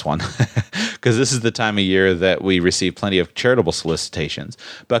know this one because this is the time of year that we receive plenty of charitable solicitations,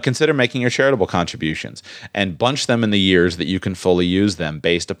 but consider making your charitable contributions and bunch them in the years that you can fully use them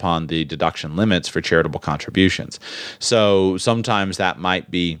based upon the deduction limits for charitable contributions. So sometimes that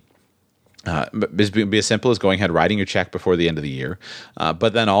might be as simple as going ahead and writing your check before the end of the year.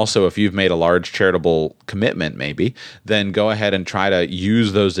 But then also, if you've made a large charitable commitment, maybe, then go ahead and try to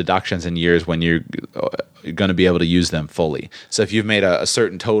use those deductions in years when you're going to be able to use them fully. So if you've made a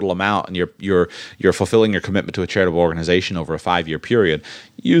certain total amount and you're fulfilling your commitment to a charitable organization over a 5-year period,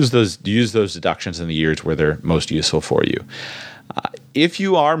 use those deductions in the years where they're most useful for you. If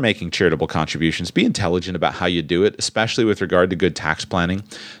you are making charitable contributions, be intelligent about how you do it, especially with regard to good tax planning.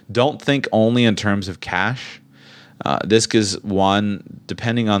 Don't think only in terms of cash. This is one,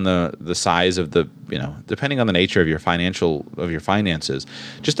 depending on the size of depending on the nature of your finances,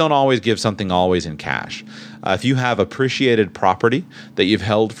 just don't always give something always in cash. If you have appreciated property that you've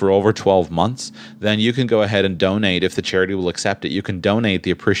held for over 12 months, then you can go ahead and donate. If the charity will accept it, you can donate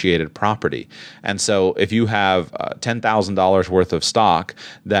the appreciated property. And so if you have $10,000 worth of stock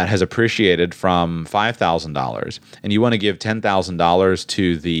that has appreciated from $5,000 and you want to give $10,000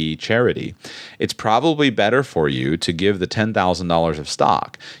 to the charity, it's probably better for you to give the $10,000 of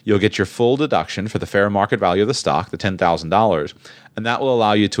stock. You'll get your full deduction for the fair market value of the stock, the $10,000, and that will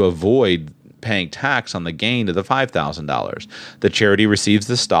allow you to avoid paying tax on the gain of the $5,000. The charity receives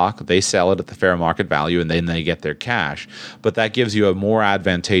the stock, they sell it at the fair market value, and then they get their cash. But that gives you a more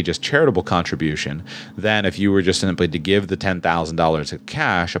advantageous charitable contribution than if you were just simply to give the $10,000 of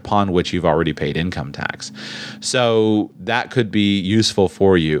cash upon which you've already paid income tax. So that could be useful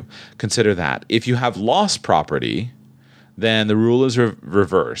for you. Consider that. If you have lost property, then the rule is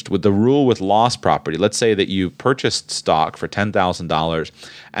reversed. With the rule with lost property, let's say that you purchased stock for $10,000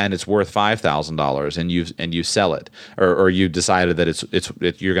 and it's worth $5,000 and you sell it, or you decided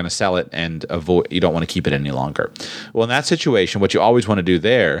that you're going to sell it and you don't want to keep it any longer. Well, in that situation, what you always want to do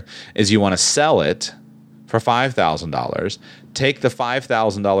there is you want to sell it for $5,000, take the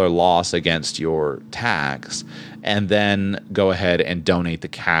 $5,000 loss against your tax, and then go ahead and donate the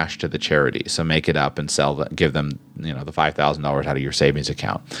cash to the charity. So make it up and give them the $5,000 out of your savings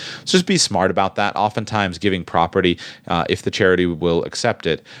account. So just be smart about that. Oftentimes giving property, if the charity will accept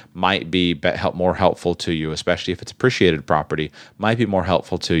it, might be more helpful to you, especially if it's appreciated property, might be more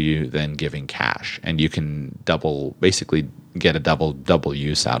helpful to you than giving cash. And you can basically get a double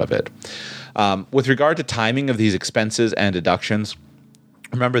use out of it. With regard to timing of these expenses and deductions,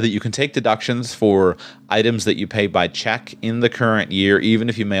 remember that you can take deductions for items that you pay by check in the current year, even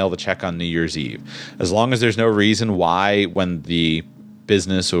if you mail the check on New Year's Eve. As long as there's no reason why when the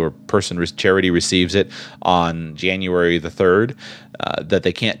business or charity receives it on January the 3rd, that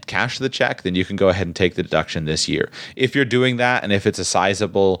they can't cash the check, then you can go ahead and take the deduction this year. If you're doing that, and if it's a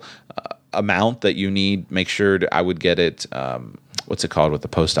sizable amount that you need, make sure I would get it what's it called with the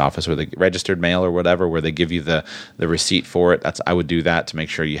post office, where the registered mail or whatever, where they give you the receipt for it. I would do that to make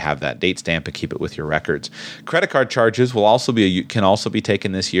sure you have that date stamp and keep it with your records. Credit card charges can also be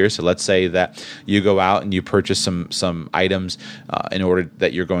taken this year. So let's say that you go out and you purchase some items in order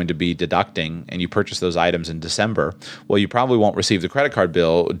that you're going to be deducting, and you purchase those items in December. Well, you probably won't receive the credit card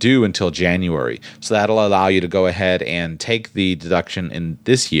bill due until January. So that'll allow you to go ahead and take the deduction in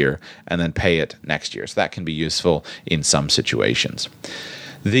this year and then pay it next year. So that can be useful in some situations.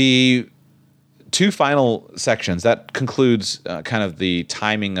 The two final sections, that concludes kind of the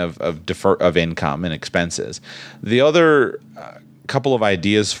timing of income and expenses. The other couple of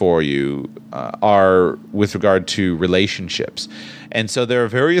ideas for you are with regard to relationships. And so there are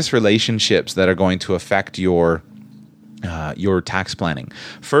various relationships that are going to affect your tax planning.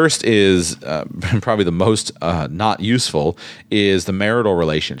 First is probably the most not useful is the marital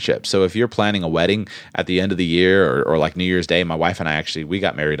relationship. So if you're planning a wedding at the end of the year or like New Year's Day, my wife and I we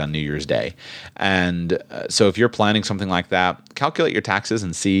got married on New Year's Day. And so if you're planning something like that, calculate your taxes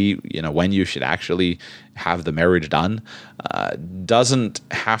and see, when you should actually have the marriage done. Doesn't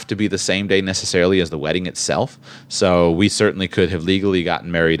have to be the same day necessarily as the wedding itself. So we certainly could have legally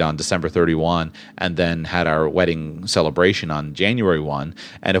gotten married on December 31 and then had our wedding celebration on January 1.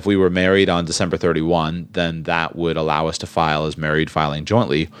 And if we were married on December 31, then that would allow us to file as married filing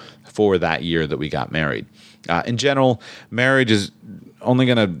jointly for that year that we got married. In general, marriage is only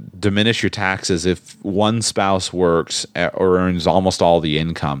going to diminish your taxes if one spouse works or earns almost all the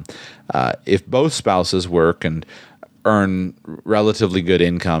income. If both spouses work and earn relatively good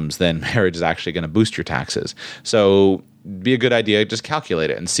incomes, then marriage is actually going to boost your taxes. So be a good idea, just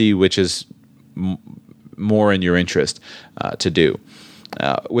calculate it and see which is more in your interest to do.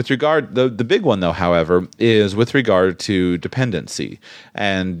 With regard, the big one though, however, is with regard to dependency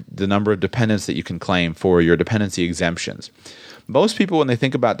and the number of dependents that you can claim for your dependency exemptions. Most people, when they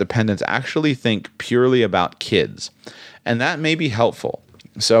think about dependents, actually think purely about kids, and that may be helpful.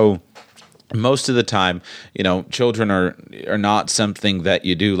 So most of the time, children are not something that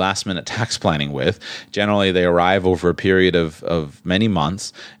you do last-minute tax planning with. Generally, they arrive over a period of many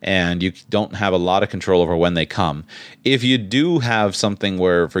months, and you don't have a lot of control over when they come. If you do have something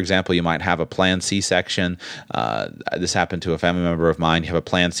where, for example, you might have a planned C-section, this happened to a family member of mine. You have a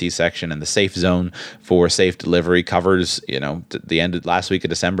planned C-section, and the safe zone for safe delivery covers, the end of last week of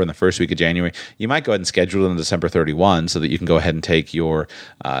December and the first week of January. You might go ahead and schedule it on December 31 so that you can go ahead and take your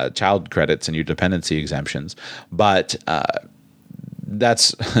child credits and your dependency exemptions, but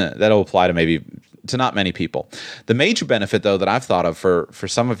that'll apply to not many people. The major benefit, though, that I've thought of for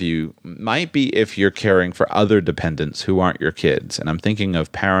some of you might be if you're caring for other dependents who aren't your kids, and I'm thinking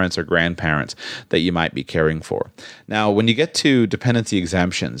of parents or grandparents that you might be caring for. Now, when you get to dependency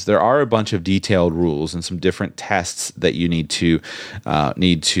exemptions, there are a bunch of detailed rules and some different tests that you need to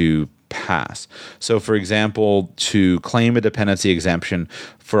pass. So, for example, to claim a dependency exemption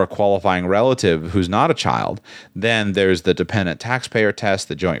for a qualifying relative who's not a child, then there's the dependent taxpayer test,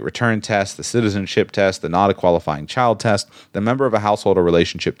 the joint return test, the citizenship test, the not a qualifying child test, the member of a household or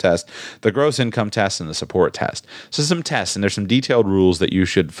relationship test, the gross income test, and the support test. So some tests, and there's some detailed rules that you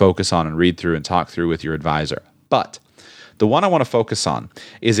should focus on and read through and talk through with your advisor. But the one I want to focus on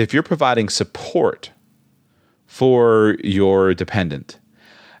is if you're providing support for your dependent.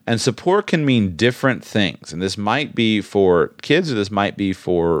 And support can mean different things. And this might be for kids, or this might be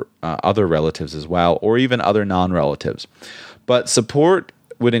for other relatives as well, or even other non-relatives. But support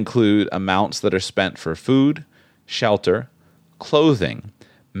would include amounts that are spent for food, shelter, clothing,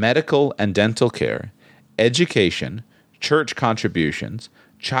 medical and dental care, education, church contributions,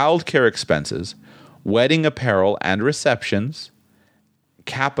 child care expenses, wedding apparel and receptions,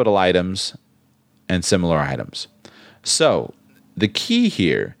 capital items, and similar items. So, the key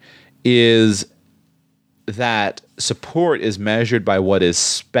here is that support is measured by what is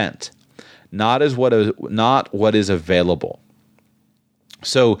spent, not what is available.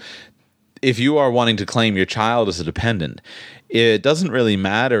 So if you are wanting to claim your child as a dependent, it doesn't really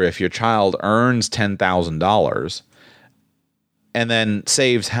matter if your child earns $10,000 and then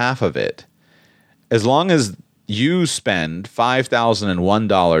saves half of it. As long as you spend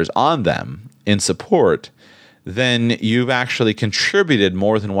 $5,001 on them in support, then you've actually contributed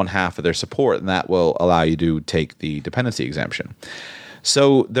more than one half of their support, and that will allow you to take the dependency exemption.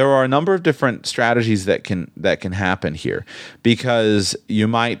 So there are a number of different strategies that can happen here, because you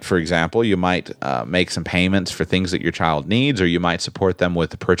might, for example, make some payments for things that your child needs, or you might support them with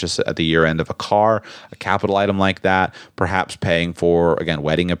the purchase at the year end of a car, a capital item like that, perhaps paying for, again,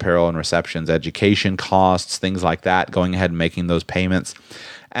 wedding apparel and receptions, education costs, things like that, going ahead and making those payments.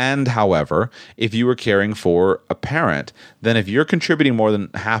 And however, if you were caring for a parent, then if you're contributing more than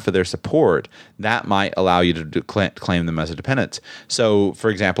half of their support, that might allow you to claim them as a dependent. So, for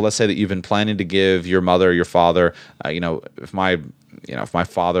example, let's say that you've been planning to give your mother or your father, if my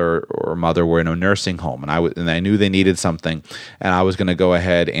father or mother were in a nursing home and I knew they needed something, and I was going to go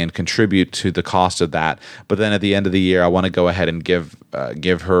ahead and contribute to the cost of that, but then at the end of the year I want to go ahead and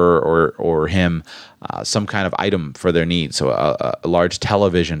give her or him some kind of item for their needs, so a large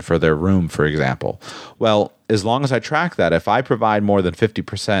television for their room, for example. Well, as long as I track that, if I provide more than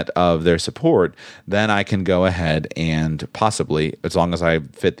 50% of their support, then I can go ahead and possibly, as long as I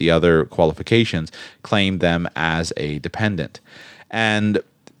fit the other qualifications, claim them as a dependent. And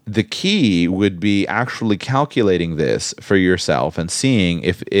the key would be actually calculating this for yourself and seeing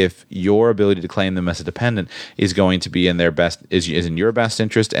if your ability to claim them as a dependent is going to be in their best, is in your best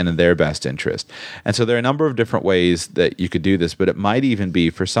interest and in their best interest. And so there are a number of different ways that you could do this, but it might even be,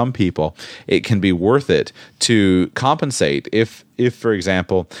 for some people, it can be worth it to compensate if for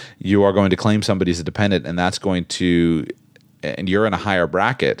example, you are going to claim somebody as a dependent and that's going to, and you're in a higher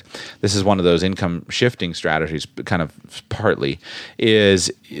bracket. This is one of those income shifting strategies, kind of partly,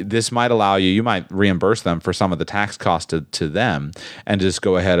 is this might allow you might reimburse them for some of the tax cost to them and just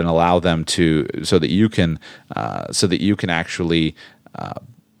go ahead and allow them to, so that you can actually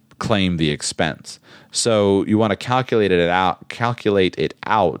claim the expense. So you want to calculate it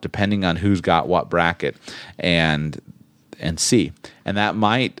out depending on who's got what bracket and see. And that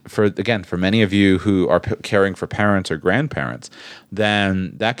might, for many of you who are caring for parents or grandparents,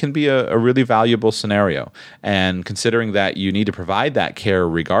 then that can be a really valuable scenario. And considering that you need to provide that care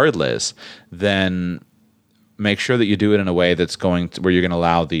regardless, then make sure that you do it in a way that's where you're going to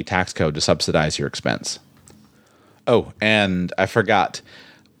allow the tax code to subsidize your expense. Oh, and I forgot.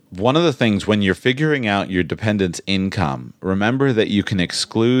 One of the things when you're figuring out your dependent's income, remember that you can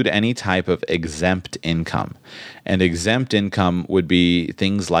exclude any type of exempt income. And exempt income would be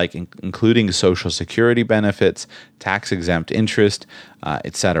things like including Social Security benefits, tax-exempt interest,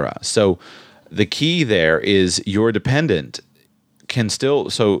 etc. So the key there is your dependent can still,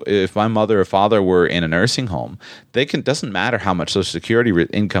 so if my mother or father were in a nursing home, doesn't matter how much Social Security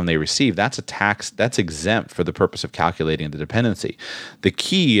income they receive, that's a tax, that's exempt for the purpose of calculating the dependency. The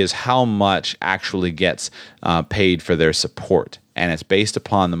key is how much actually gets paid for their support, and it's based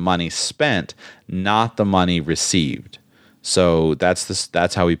upon the money spent, not the money received. So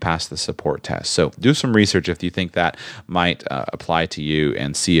that's how we pass the support test. So do some research if you think that might apply to you,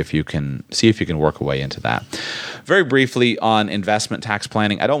 and see if you can work a way into that. Very briefly on investment tax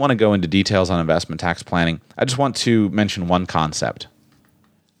planning, I don't want to go into details on investment tax planning. I just want to mention one concept.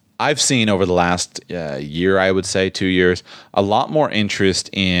 I've seen over the last year, I would say 2 years, a lot more interest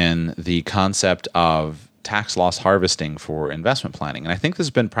in the concept of tax loss harvesting for investment planning. And I think this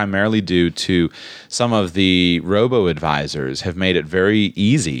has been primarily due to some of the robo-advisors have made it very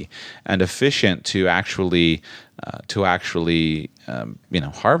easy and efficient to actually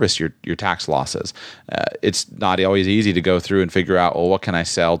harvest your tax losses. It's not always easy to go through and figure out, well, what can I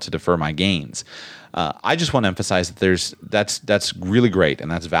sell to defer my gains? I just want to emphasize that that's really great,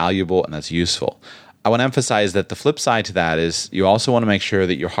 and that's valuable, and that's useful. I want to emphasize that the flip side to that is you also want to make sure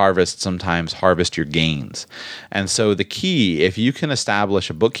that your sometimes harvest your gains. And so the key, if you can establish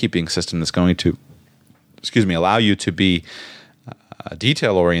a bookkeeping system that's going to, allow you to be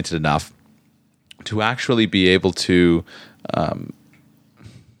detail-oriented enough to actually be able to, if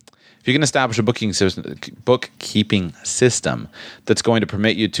you can establish a bookkeeping system that's going to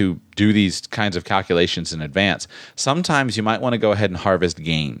permit you to do these kinds of calculations in advance, sometimes you might want to go ahead and harvest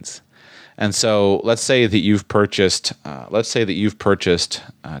gains. And so, let's say that you've purchased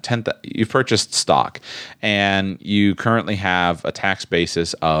stock, and you currently have a tax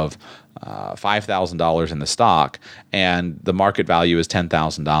basis of $5,000 in the stock, and the market value is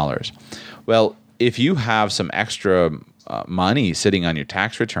 $10,000. Well, if you have some extra money sitting on your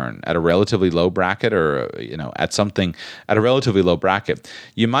tax return at a relatively low bracket, or at a relatively low bracket,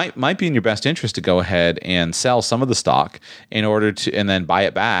 you might be in your best interest to go ahead and sell some of the stock and then buy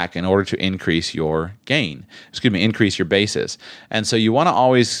it back in order to increase your increase your basis. And so you want to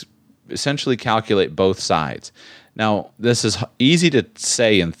always essentially calculate both sides. Now, this is easy to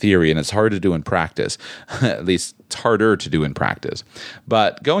say in theory, and it's hard to do in practice. At least it's harder to do in practice.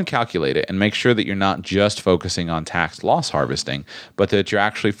 But go and calculate it and make sure that you're not just focusing on tax loss harvesting, but that you're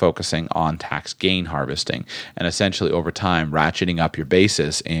actually focusing on tax gain harvesting, and essentially over time ratcheting up your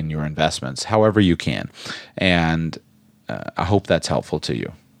basis in your investments however you can. And I hope that's helpful to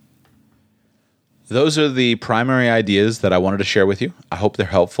you. Those are the primary ideas that I wanted to share with you. I hope they're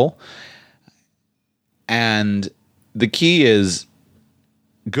helpful. And the key is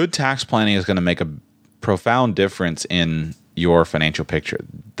good tax planning is going to make a profound difference in your financial picture.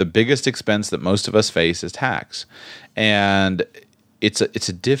 The biggest expense that most of us face is tax, and it's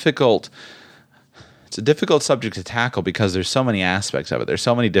a difficult subject to tackle because there's so many aspects of it. There's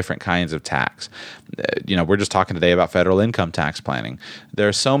so many different kinds of tax. We're just talking today about federal income tax planning. There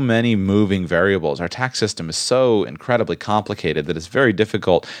are so many moving variables. Our tax system is so incredibly complicated that it's very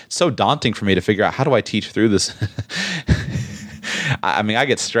difficult. It's so daunting for me to figure out, how do I teach through this? I mean, I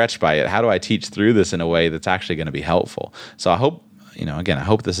get stretched by it. How do I teach through this in a way that's actually going to be helpful? So I hope, I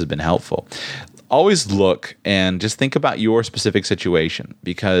hope this has been helpful. Always look and just think about your specific situation,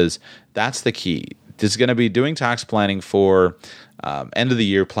 because that's the key. This is going to be doing tax planning for end of the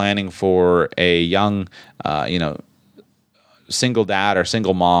year planning for a young, single dad or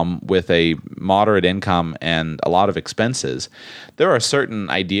single mom with a moderate income and a lot of expenses. There are certain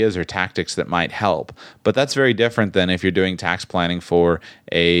ideas or tactics that might help, but that's very different than if you're doing tax planning for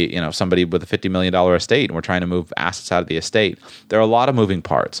somebody with a $50 million estate and we're trying to move assets out of the estate. There are a lot of moving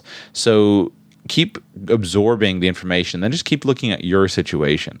parts. So keep absorbing the information, then just keep looking at your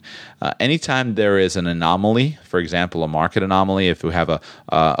situation. Anytime there is an anomaly, for example, a market anomaly, if we have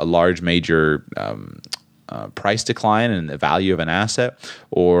a large major price decline in the value of an asset,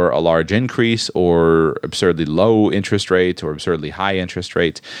 or a large increase, or absurdly low interest rates, or absurdly high interest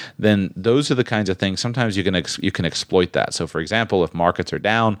rates, then those are the kinds of things. Sometimes you can exploit that. So, for example, if markets are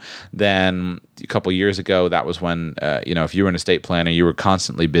down, then a couple years ago, that was when if you were an estate planner, you were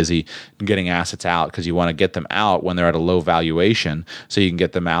constantly busy getting assets out because you want to get them out when they're at a low valuation, so you can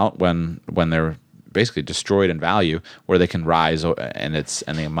get them out when they're basically destroyed in value, where they can rise and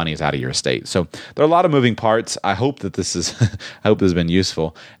the money is out of your estate. So there are a lot of moving parts. I hope that this has been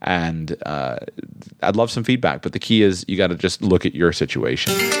useful, and I'd love some feedback. But the key is you got to just look at your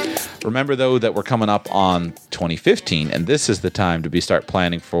situation. Remember, though, that we're coming up on 2015, and this is the time to start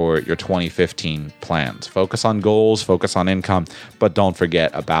planning for your 2015 plans. Focus on goals, focus on income, but don't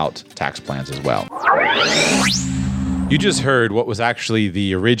forget about tax plans as well. You just heard what was actually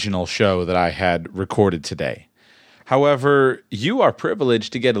the original show that I had recorded today. However, you are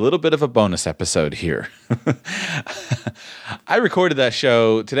privileged to get a little bit of a bonus episode here. I recorded that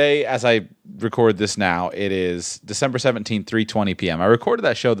show today. As I record this now, it is December 17th, 3:20 p.m. I recorded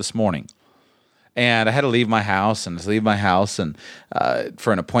that show this morning. And I had to leave my house for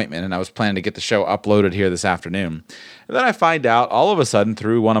an appointment, and I was planning to get the show uploaded here this afternoon. And then I find out all of a sudden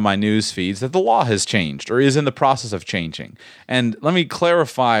through one of my news feeds that the law has changed or is in the process of changing. And let me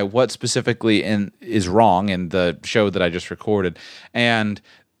clarify what specifically is wrong in the show that I just recorded. And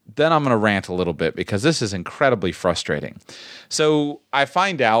then I'm going to rant a little bit because this is incredibly frustrating. So I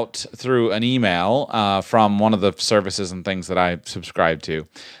find out through an email from one of the services and things that I subscribe to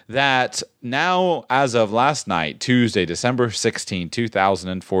that now, as of last night, Tuesday, December 16,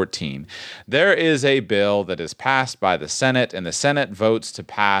 2014, there is a bill that is passed by the Senate, and the Senate votes to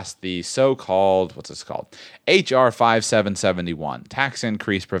pass the so-called, H.R. 5771, Tax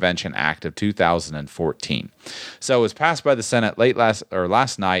Increase Prevention Act of 2014. So it was passed by the Senate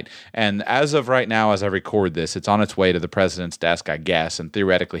last night, and as of right now, as I record this, it's on its way to the president's desk, I guess, and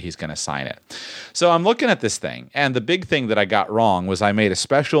theoretically he's going to sign it. So I'm looking at this thing, and the big thing that I got wrong was I made a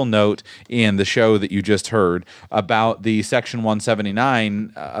special note in the show that you just heard about the Section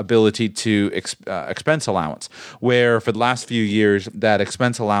 179 ability to expense allowance, where for the last few years that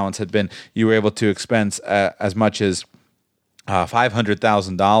expense allowance had been, you were able to expense as much as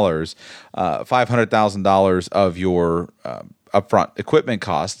 $500,000 of your upfront equipment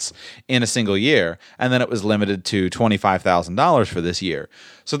costs in a single year, and then it was limited to $25,000 for this year.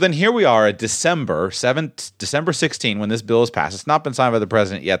 So then here we are at December 16, when this bill is passed. It's not been signed by the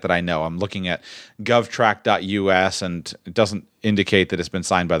president yet that I know. I'm looking at govtrack.us, and it doesn't indicate that it's been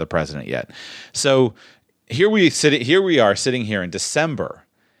signed by the president yet. So here we are sitting here in December,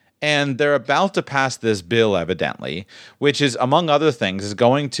 and they're about to pass this bill, evidently, which is, among other things, is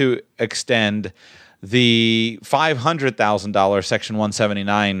going to extend the $500,000 Section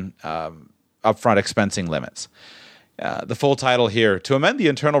 179 upfront expensing limits. The full title here: to amend the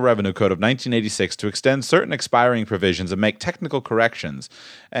Internal Revenue Code of 1986 to extend certain expiring provisions and make technical corrections.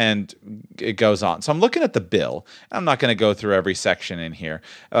 And it goes on. So I'm looking at the bill. I'm not going to go through every section in here,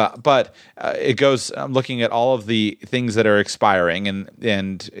 but it goes. I'm looking at all of the things that are expiring,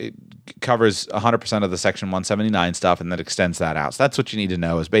 and it covers 100% of the Section 179 stuff, and that extends that out. So that's what you need to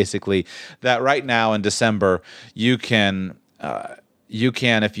know, is basically that right now in December, you can you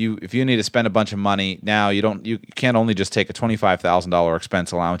can, if you need to spend a bunch of money now, you can't only just take a $25,000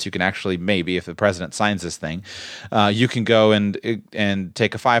 expense allowance. You can actually, maybe if the president signs this thing, you can go and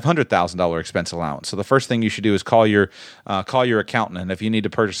take a $500,000 expense allowance. So the first thing you should do is call your accountant, and if you need to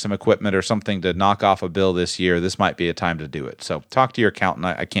purchase some equipment or something to knock off a bill this year, this might be a time to do it. So talk to your accountant.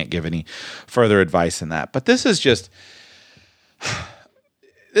 I can't give any further advice than that. But this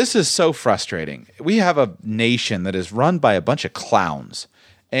is so frustrating. We have a nation that is run by a bunch of clowns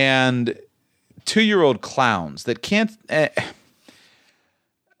and 2-year-old clowns that can't.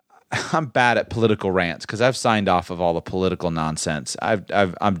 I'm bad at political rants because I've signed off of all the political nonsense.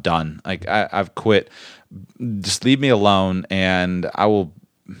 I'm done. Like I've quit. Just leave me alone, and I will.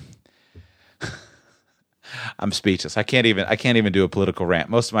 I'm speechless. I can't even do a political rant.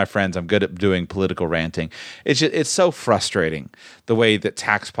 Most of my friends, I'm good at doing political ranting. It's so frustrating the way that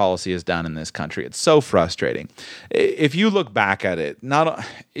tax policy is done in this country. It's so frustrating. If you look back at it,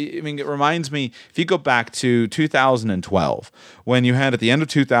 it reminds me, if you go back to 2012, when you had at the end of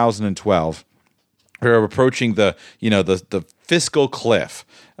 2012, we were approaching the fiscal cliff,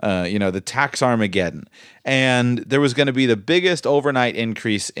 the tax Armageddon, and there was going to be the biggest overnight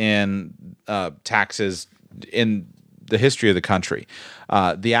increase in taxes in the history of the country.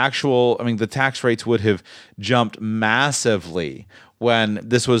 The tax rates would have jumped massively when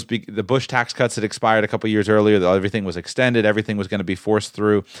this was the Bush tax cuts had expired a couple of years earlier. Everything was extended. Everything was going to be forced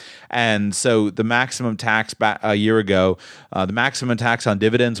through. And so the maximum tax a year ago, the maximum tax on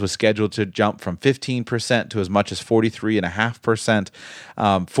dividends was scheduled to jump from 15% to as much as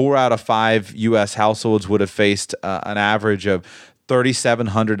 43.5%. 4 out of 5 U.S. households would have faced an average of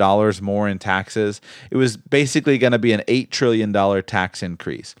 $3,700 more in taxes. It was basically going to be an $8 trillion tax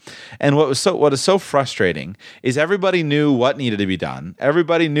increase. And what is so frustrating is everybody knew what needed to be done.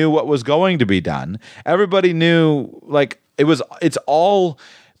 Everybody knew what was going to be done. Everybody knew, it's all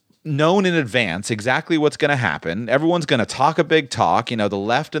known in advance exactly what's going to happen. Everyone's going to talk a big talk. The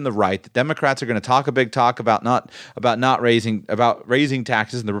left and the right. The Democrats are going to talk a big talk about raising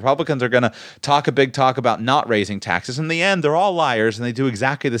taxes, and the Republicans are going to talk a big talk about not raising taxes. In the end, they're all liars, and they do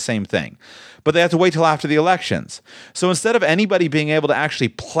exactly the same thing. But they have to wait till after the elections. So instead of anybody being able to actually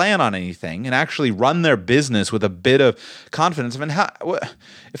plan on anything and actually run their business with a bit of confidence,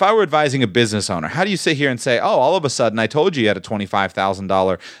 if I were advising a business owner, how do you sit here and say, oh, all of a sudden I told you had a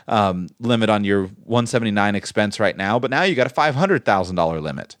 $25,000 limit on your 179 expense right now, but now you got a $500,000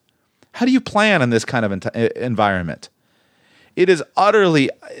 limit? How do you plan in this kind of environment? It is utterly.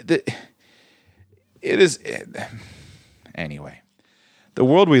 Anyway. The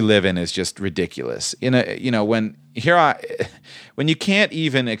world we live in is just ridiculous. When you can't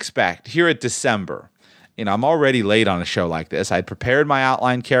even expect, here at December, I'm already late on a show like this. I'd prepared my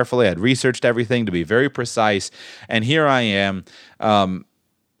outline carefully. I'd researched everything to be very precise. And here I am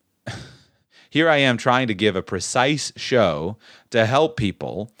trying to give a precise show to help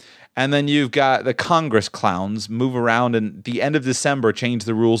people. And then you've got the Congress clowns move around and at the end of December change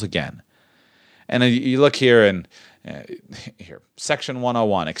the rules again. And you look here and Section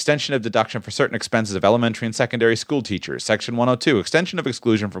 101, extension of deduction for certain expenses of elementary and secondary school teachers. Section 102, extension of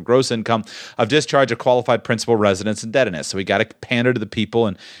exclusion from gross income of discharge of qualified principal residence indebtedness. So we got to pander to the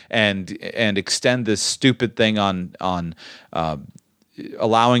people and extend this stupid thing on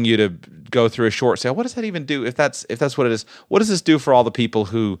allowing you to go through a short sale. What does that even do? If that's what it is, what does this do for all the people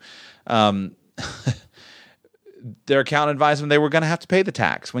who their accountant advised them they were going to have to pay the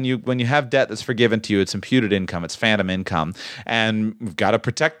tax? When you have debt that's forgiven to you, it's imputed income, it's phantom income, and we've got to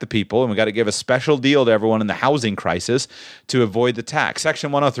protect the people, and we've got to give a special deal to everyone in the housing crisis to avoid the tax.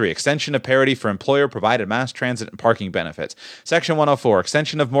 Section 103, extension of parity for employer-provided mass transit and parking benefits. Section 104,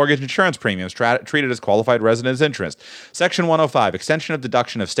 extension of mortgage insurance premiums treated as qualified residence interest. Section 105, extension of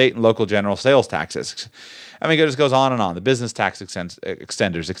deduction of state and local general sales taxes. It just goes on and on. The business tax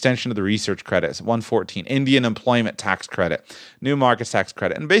extenders, extension of the research credits, 114, Indian employment tax credit, new markets tax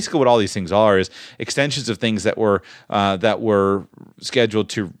credit. And basically what all these things are is extensions of things that were scheduled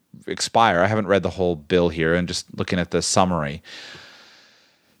to expire. I haven't read the whole bill here and just looking at the summary.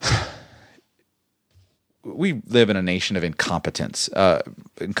 We live in a nation of incompetence,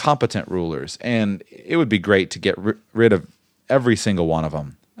 incompetent rulers, and it would be great to get rid of every single one of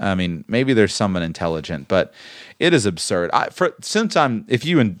them. Maybe there's someone intelligent, but it is absurd. If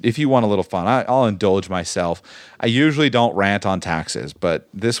you want a little fun, I'll indulge myself. I usually don't rant on taxes, but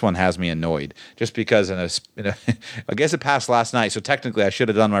this one has me annoyed just because I guess it passed last night, so technically I should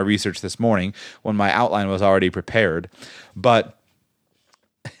have done my research this morning when my outline was already prepared. But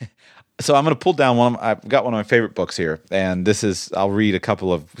So I'm going to pull down I've got one of my favorite books here, and I'll read a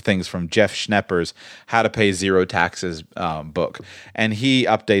couple of things from Jeff Schnepper's How to Pay Zero Taxes book. And he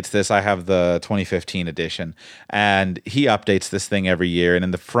updates this. I have the 2015 edition, and he updates this thing every year. And in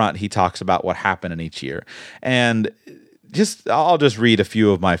the front, he talks about what happened in each year. And I'll just read a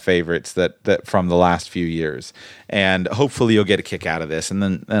few of my favorites that from the last few years, and hopefully you'll get a kick out of this, and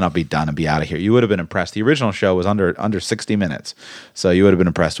then I'll be done and be out of here. You would have been impressed. The original show was under 60 minutes, so you would have been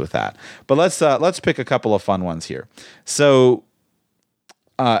impressed with that. But let's pick a couple of fun ones here. So,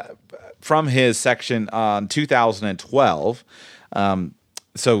 from his section on 2012,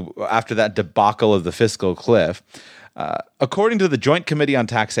 so after that debacle of the fiscal cliff. According to the Joint Committee on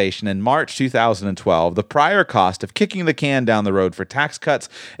Taxation in March 2012, the prior cost of kicking the can down the road for tax cuts,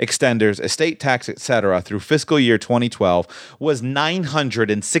 extenders, estate tax, etc. through fiscal year 2012 was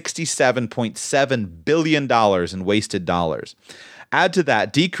 $967.7 billion in wasted dollars. Add to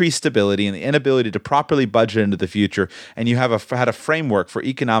that decreased stability and the inability to properly budget into the future, and you have had a framework for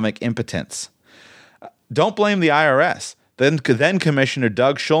economic impotence. Don't blame the IRS. Then Commissioner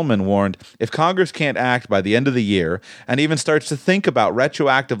Doug Shulman warned, if Congress can't act by the end of the year and even starts to think about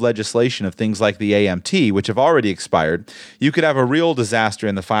retroactive legislation of things like the AMT, which have already expired, you could have a real disaster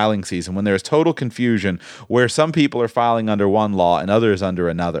in the filing season when there is total confusion where some people are filing under one law and others under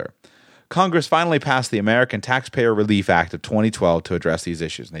another. Congress finally passed the American Taxpayer Relief Act of 2012 to address these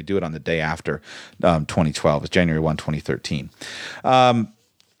issues, and they do it on the day after 2012. It's January 1, 2013.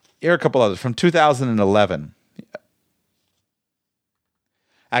 Here are a couple others. From 2011...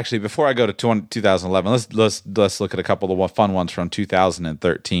 Actually, before I go to 2011, let's look at a couple of fun ones from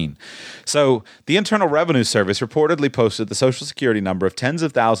 2013. So, the Internal Revenue Service reportedly posted the Social Security number of tens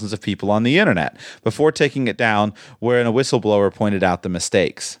of thousands of people on the internet before taking it down, wherein a whistleblower pointed out the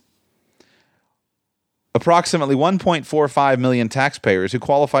mistakes. Approximately 1.45 million taxpayers who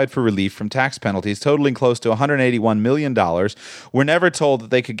qualified for relief from tax penalties totaling close to $181 million were never told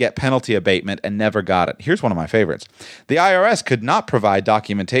that they could get penalty abatement and never got it. Here's one of my favorites. The IRS could not provide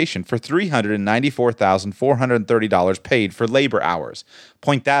documentation for $394,430 paid for labor hours.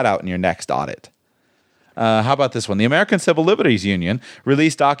 Point that out in your next audit. How about this one? The American Civil Liberties Union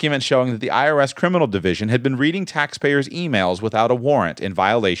released documents showing that the IRS Criminal Division had been reading taxpayers' emails without a warrant in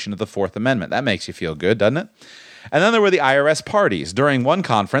violation of the Fourth Amendment. That makes you feel good, doesn't it? And then there were the IRS parties. During one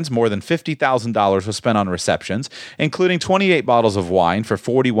conference, more than $50,000 was spent on receptions, including 28 bottles of wine for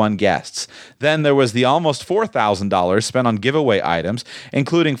 41 guests. Then there was the almost $4,000 spent on giveaway items,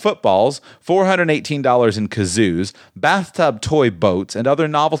 including footballs, $418 in kazoos, bathtub toy boats, and other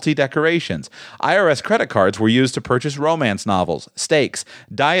novelty decorations. IRS credit cards were used to purchase romance novels, steaks,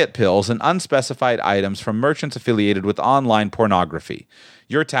 diet pills, and unspecified items from merchants affiliated with online pornography.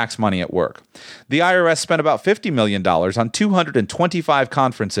 Your tax money at work. The IRS spent about $50 million on 225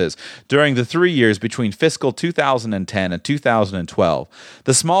 conferences during the 3 years between fiscal 2010 and 2012.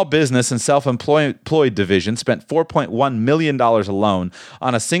 The Small Business and Self-Employed Division spent $4.1 million alone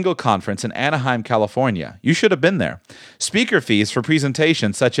on a single conference in Anaheim, California. You should have been there. Speaker fees for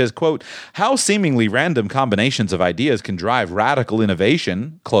presentations such as, quote, how seemingly random combinations of ideas can drive radical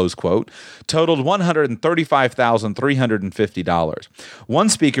innovation, close quote, totaled $135,350. One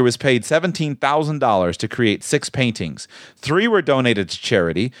speaker was paid $17,000 to create 6 paintings. 3 were donated to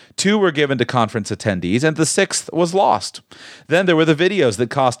charity, 2 were given to conference attendees, and the 6th was lost. Then there were the videos that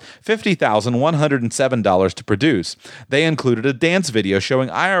cost $50,107 to produce. They included a dance video showing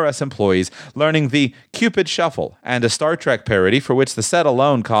IRS employees learning the Cupid Shuffle and a Star Trek parody for which the set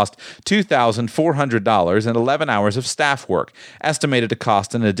alone cost $2,400 and 11 hours of staff work, estimated to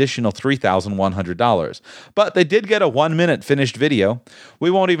cost an additional $3,100. But they did get a 1-minute finished video. We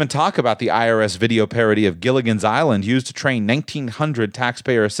won't even talk about the IRS video parody of Gilligan's Island used to train 1,900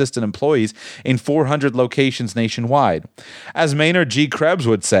 taxpayer assistant employees in 400 locations nationwide. As Maynard G. Krebs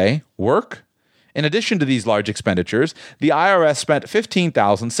would say, work? In addition to these large expenditures, the IRS spent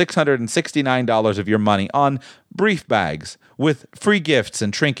 $15,669 of your money on brief bags with free gifts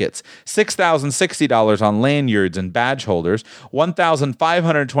and trinkets, $6,060 on lanyards and badge holders,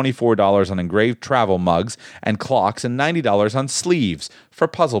 $1,524 on engraved travel mugs and clocks, and $90 on sleeves for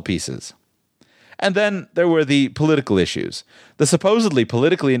puzzle pieces. And then there were the political issues. The supposedly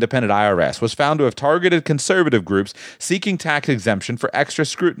politically independent IRS was found to have targeted conservative groups seeking tax exemption for extra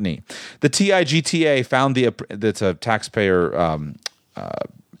scrutiny. The TIGTA found that's a taxpayer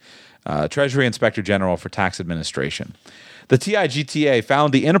Treasury Inspector General for Tax Administration. The TIGTA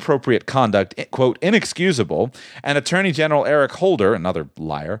found the inappropriate conduct, quote, inexcusable, and Attorney General Eric Holder, another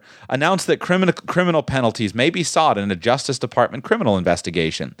liar, announced that criminal penalties may be sought in a Justice Department criminal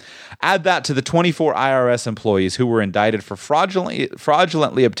investigation. Add that to the 24 IRS employees who were indicted for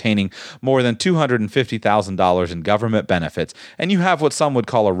fraudulently obtaining more than $250,000 in government benefits, and you have what some would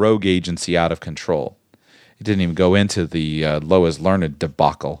call a rogue agency out of control. It didn't even go into the Lois Lerner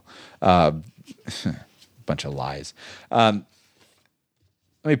debacle. Bunch of lies. Let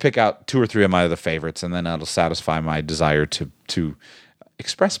me pick out 2 or 3 of my other favorites, and then that'll satisfy my desire to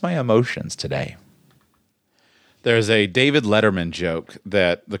express my emotions today. There's a David Letterman joke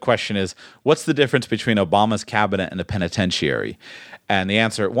that the question is, what's the difference between Obama's cabinet and the penitentiary? And the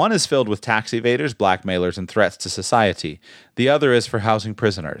answer, one is filled with tax evaders, blackmailers, and threats to society. The other is for housing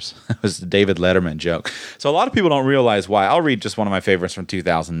prisoners. It was the David Letterman joke. So a lot of people don't realize why. I'll read just one of my favorites from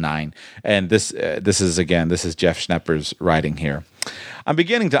 2009. And this is Jeff Schnepper's writing here. I'm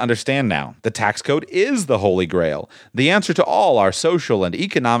beginning to understand now. The tax code is the holy grail, the answer to all our social and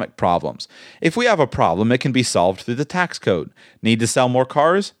economic problems. If we have a problem, it can be solved through the tax code. Need to sell more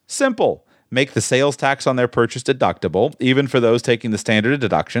cars? Simple. Make the sales tax on their purchase deductible, even for those taking the standard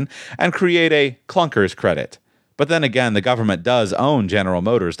deduction, and create a clunkers credit. But then again, the government does own General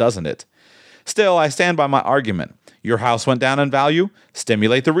Motors, doesn't it? Still, I stand by my argument. Your house went down in value?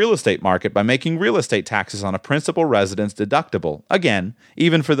 Stimulate the real estate market by making real estate taxes on a principal residence deductible, again,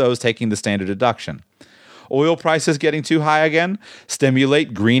 even for those taking the standard deduction. Oil prices getting too high again?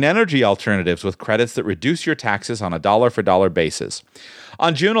 Stimulate green energy alternatives with credits that reduce your taxes on a dollar-for-dollar basis.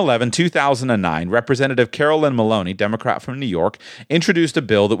 On June 11, 2009, Representative Carolyn Maloney, Democrat from New York, introduced a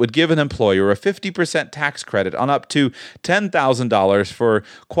bill that would give an employer a 50% tax credit on up to $10,000 for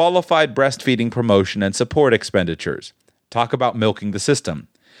qualified breastfeeding promotion and support expenditures. Talk about milking the system.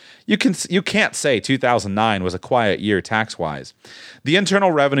 You can't say 2009 was a quiet year tax-wise. The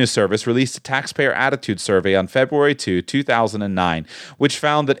Internal Revenue Service released a taxpayer attitude survey on February 2, 2009, which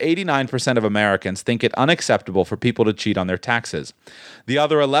found that 89% of Americans think it unacceptable for people to cheat on their taxes. The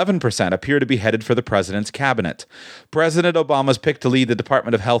other 11% appear to be headed for the president's cabinet. President Obama's pick to lead the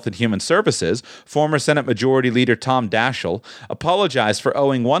Department of Health and Human Services, former Senate Majority Leader Tom Daschle, apologized for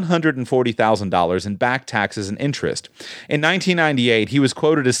owing $140,000 in back taxes and interest. In 1998, he was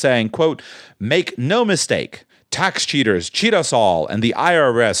quoted as saying, quote, "Make no mistake, tax cheaters cheat us all, and the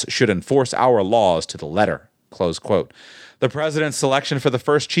IRS should enforce our laws to the letter," close quote. The president's selection for the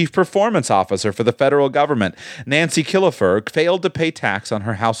first chief performance officer for the federal government, Nancy Killefer, failed to pay tax on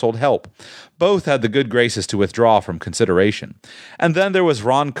her household help. Both had the good graces to withdraw from consideration. And then there was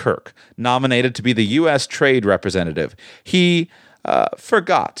Ron Kirk, nominated to be the U.S. Trade Representative. He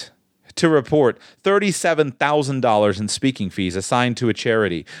forgot to report $37,000 in speaking fees assigned to a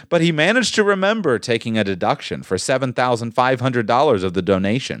charity, but he managed to remember taking a deduction for $7,500 of the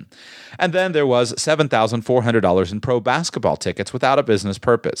donation. And then there was $7,400 in pro basketball tickets without a business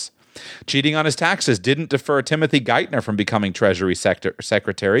purpose. Cheating on his taxes didn't defer Timothy Geithner from becoming Treasury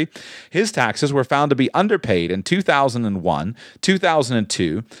Secretary. His taxes were found to be underpaid in 2001,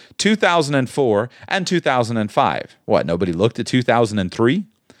 2002, 2004, and 2005. What, nobody looked at 2003?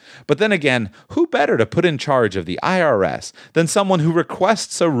 But then again, who better to put in charge of the IRS than someone who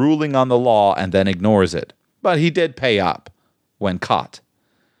requests a ruling on the law and then ignores it? But he did pay up when caught.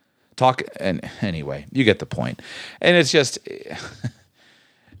 Anyway, you get the point. And it's just,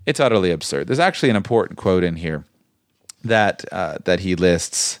 it's utterly absurd. There's actually an important quote in here that he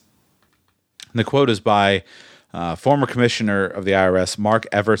lists. And the quote is by former commissioner of the IRS, Mark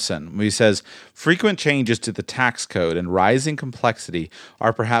Everson. He says, "Frequent changes to the tax code and rising complexity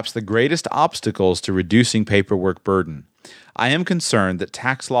are perhaps the greatest obstacles to reducing paperwork burden. I am concerned that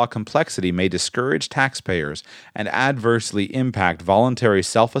tax law complexity may discourage taxpayers and adversely impact voluntary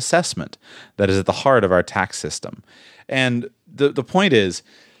self-assessment that is at the heart of our tax system." And the point is,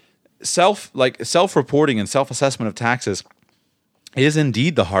 self-reporting and self-assessment of taxes is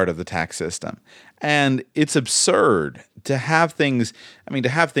indeed the heart of the tax system. And it's absurd to have things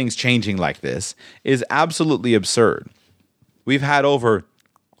changing like this is absolutely absurd. We've had over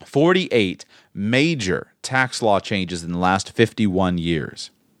 48 major tax law changes in the last 51 years.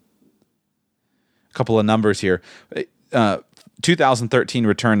 A couple of numbers here. 2013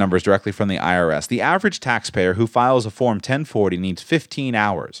 return numbers directly from the IRS. The average taxpayer who files a Form 1040 needs 15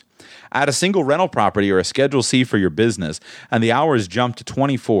 hours. Add a single rental property or a Schedule C for your business, and the hours jump to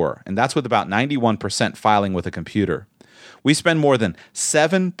 24, and that's with about 91% filing with a computer. We spend more than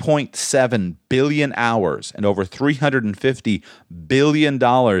 7.7 billion hours and over $350 billion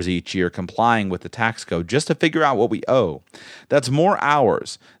each year complying with the tax code just to figure out what we owe. That's more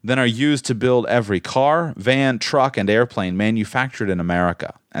hours than are used to build every car, van, truck, and airplane manufactured in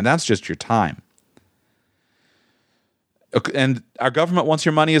America. And that's just your time. And our government wants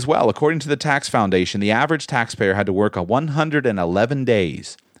your money as well. According to the Tax Foundation, the average taxpayer had to work 111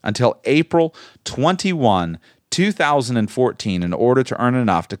 days until April 21, 2014 in order to earn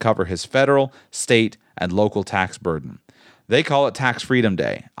enough to cover his federal, state, and local tax burden. They call it Tax Freedom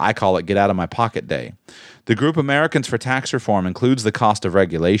Day. I call it Get Out of My Pocket Day. The group Americans for Tax Reform includes the cost of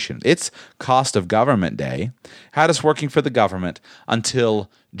regulation. It's Cost of Government Day. Had us working for the government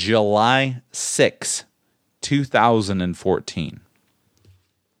until July 6, 2014.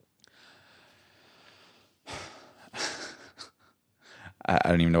 I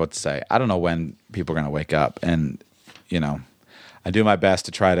don't even know what to say. I don't know when people are going to wake up, and I do my best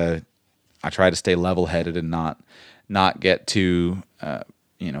to try to stay level-headed and not get too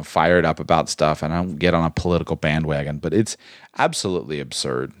fired up about stuff, and I don't get on a political bandwagon. But it's absolutely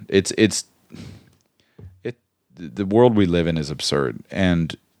absurd. The world we live in is absurd,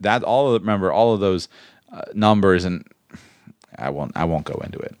 and that all of those numbers, and I won't go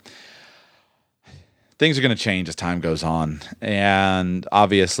into it. Things are going to change as time goes on, and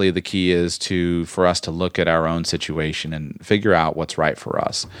obviously the key is for us to look at our own situation and figure out what's right for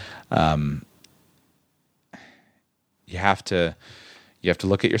us. You have to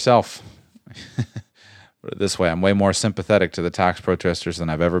look at yourself. Put it this way, I'm way more sympathetic to the tax protesters than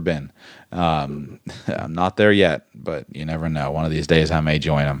I've ever been. I'm not there yet, but you never know. One of these days I may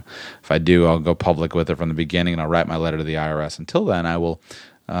join them. If I do, I'll go public with it from the beginning, and I'll write my letter to the IRS. Until then, I will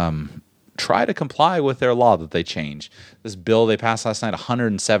try to comply with their law that they change. This bill they passed last night,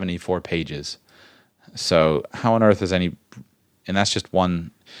 174 pages. So how on earth is any... And that's just one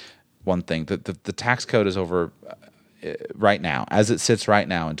thing. The tax code is over right now, as it sits right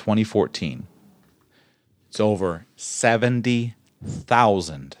now in 2014. It's over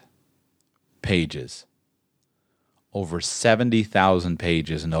 70,000 pages. Over 70,000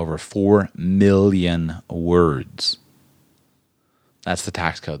 pages and over 4 million words. That's the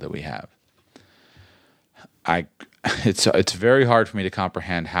tax code that we have. It's very hard for me to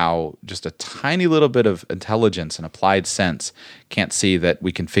comprehend how just a tiny little bit of intelligence and applied sense can't see that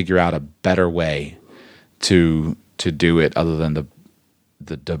we can figure out a better way to do it other than the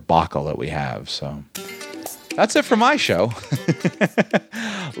debacle that we have. So that's it for my show.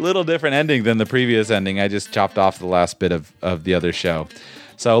 A little different ending than the previous ending. I just chopped off the last bit of the other show.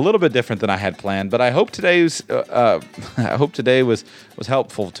 So a little bit different than I had planned, but I hope today was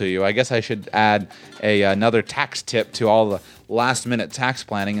helpful to you. I guess I should add another tax tip to all the last minute tax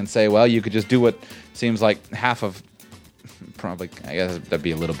planning and say, well, you could just do what seems like half of. Probably, I guess that'd be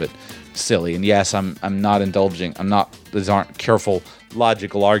a little bit silly. And yes, I'm not indulging. These aren't careful,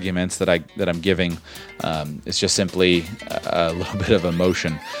 logical arguments that I'm giving. It's just simply a little bit of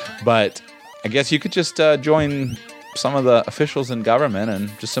emotion. But I guess you could just join some of the officials in government and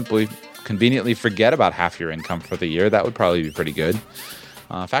just simply conveniently forget about half your income for the year. That would probably be pretty good.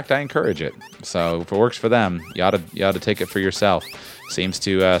 In fact, I encourage it. So if it works for them, you ought to take it for yourself. Seems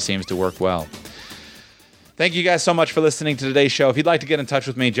to work well. Thank you guys so much for listening to today's show. If you'd like to get in touch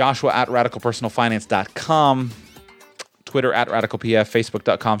with me, Joshua at RadicalPersonalFinance.com, Twitter at RadicalPF,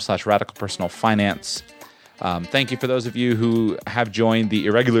 Facebook.com/RadicalPersonalFinance. Thank you for those of you who have joined the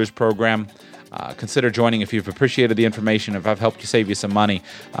Irregulars program. Consider joining if you've appreciated the information. If I've helped you save you some money,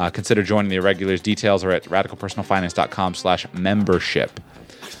 consider joining the Irregulars. Details are at RadicalPersonalFinance.com/membership.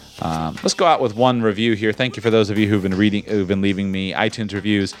 Let's go out with one review here. Thank you for those of you who've been leaving me iTunes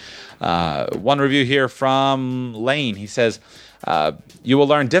reviews. One review here from Lane. He says, you will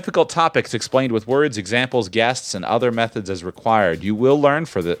learn difficult topics explained with words, examples, guests, and other methods as required. You will learn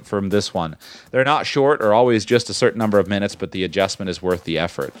from this one. They're not short or always just a certain number of minutes, but the adjustment is worth the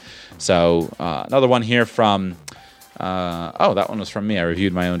effort. So another one here from... that one was from me. I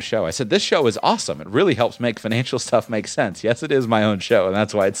reviewed my own show. I said, this show is awesome. It really helps make financial stuff make sense. Yes, it is my own show, and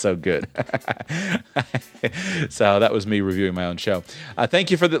that's why it's so good. So that was me reviewing my own show. Thank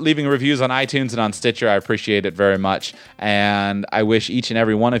you for leaving reviews on iTunes and on Stitcher. I appreciate it very much. And I wish each and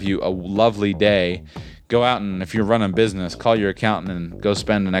every one of you a lovely day. Go out and, if you're running business, call your accountant and go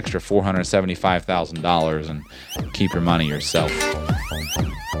spend an extra $475,000 and keep your money yourself.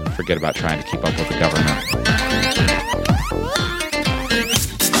 Forget about trying to keep up with the government.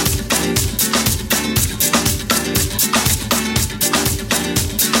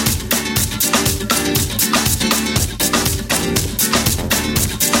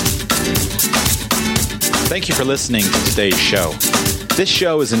 Thank Thank you for listening to today's show. This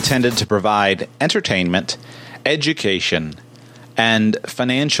show is intended to provide entertainment, education, and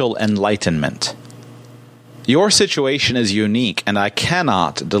financial enlightenment. Your situation is unique, and I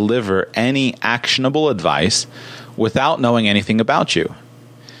cannot deliver any actionable advice without knowing anything about you.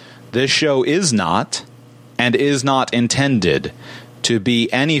 This show is not, and is not intended to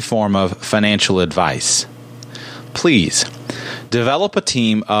be any form of financial advice. Please, develop a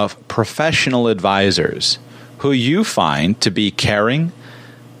team of professional advisors who you find to be caring,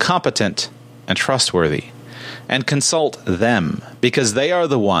 competent, and trustworthy, and consult them because they are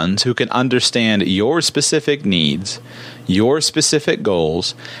the ones who can understand your specific needs, your specific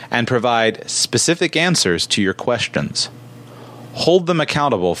goals, and provide specific answers to your questions. Hold them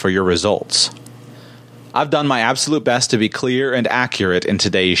accountable for your results. I've done my absolute best to be clear and accurate in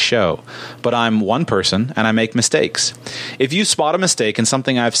today's show, but I'm one person and I make mistakes. If you spot a mistake in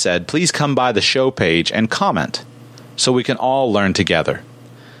something I've said, please come by the show page and comment so we can all learn together.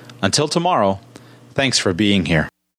 Until tomorrow, thanks for being here.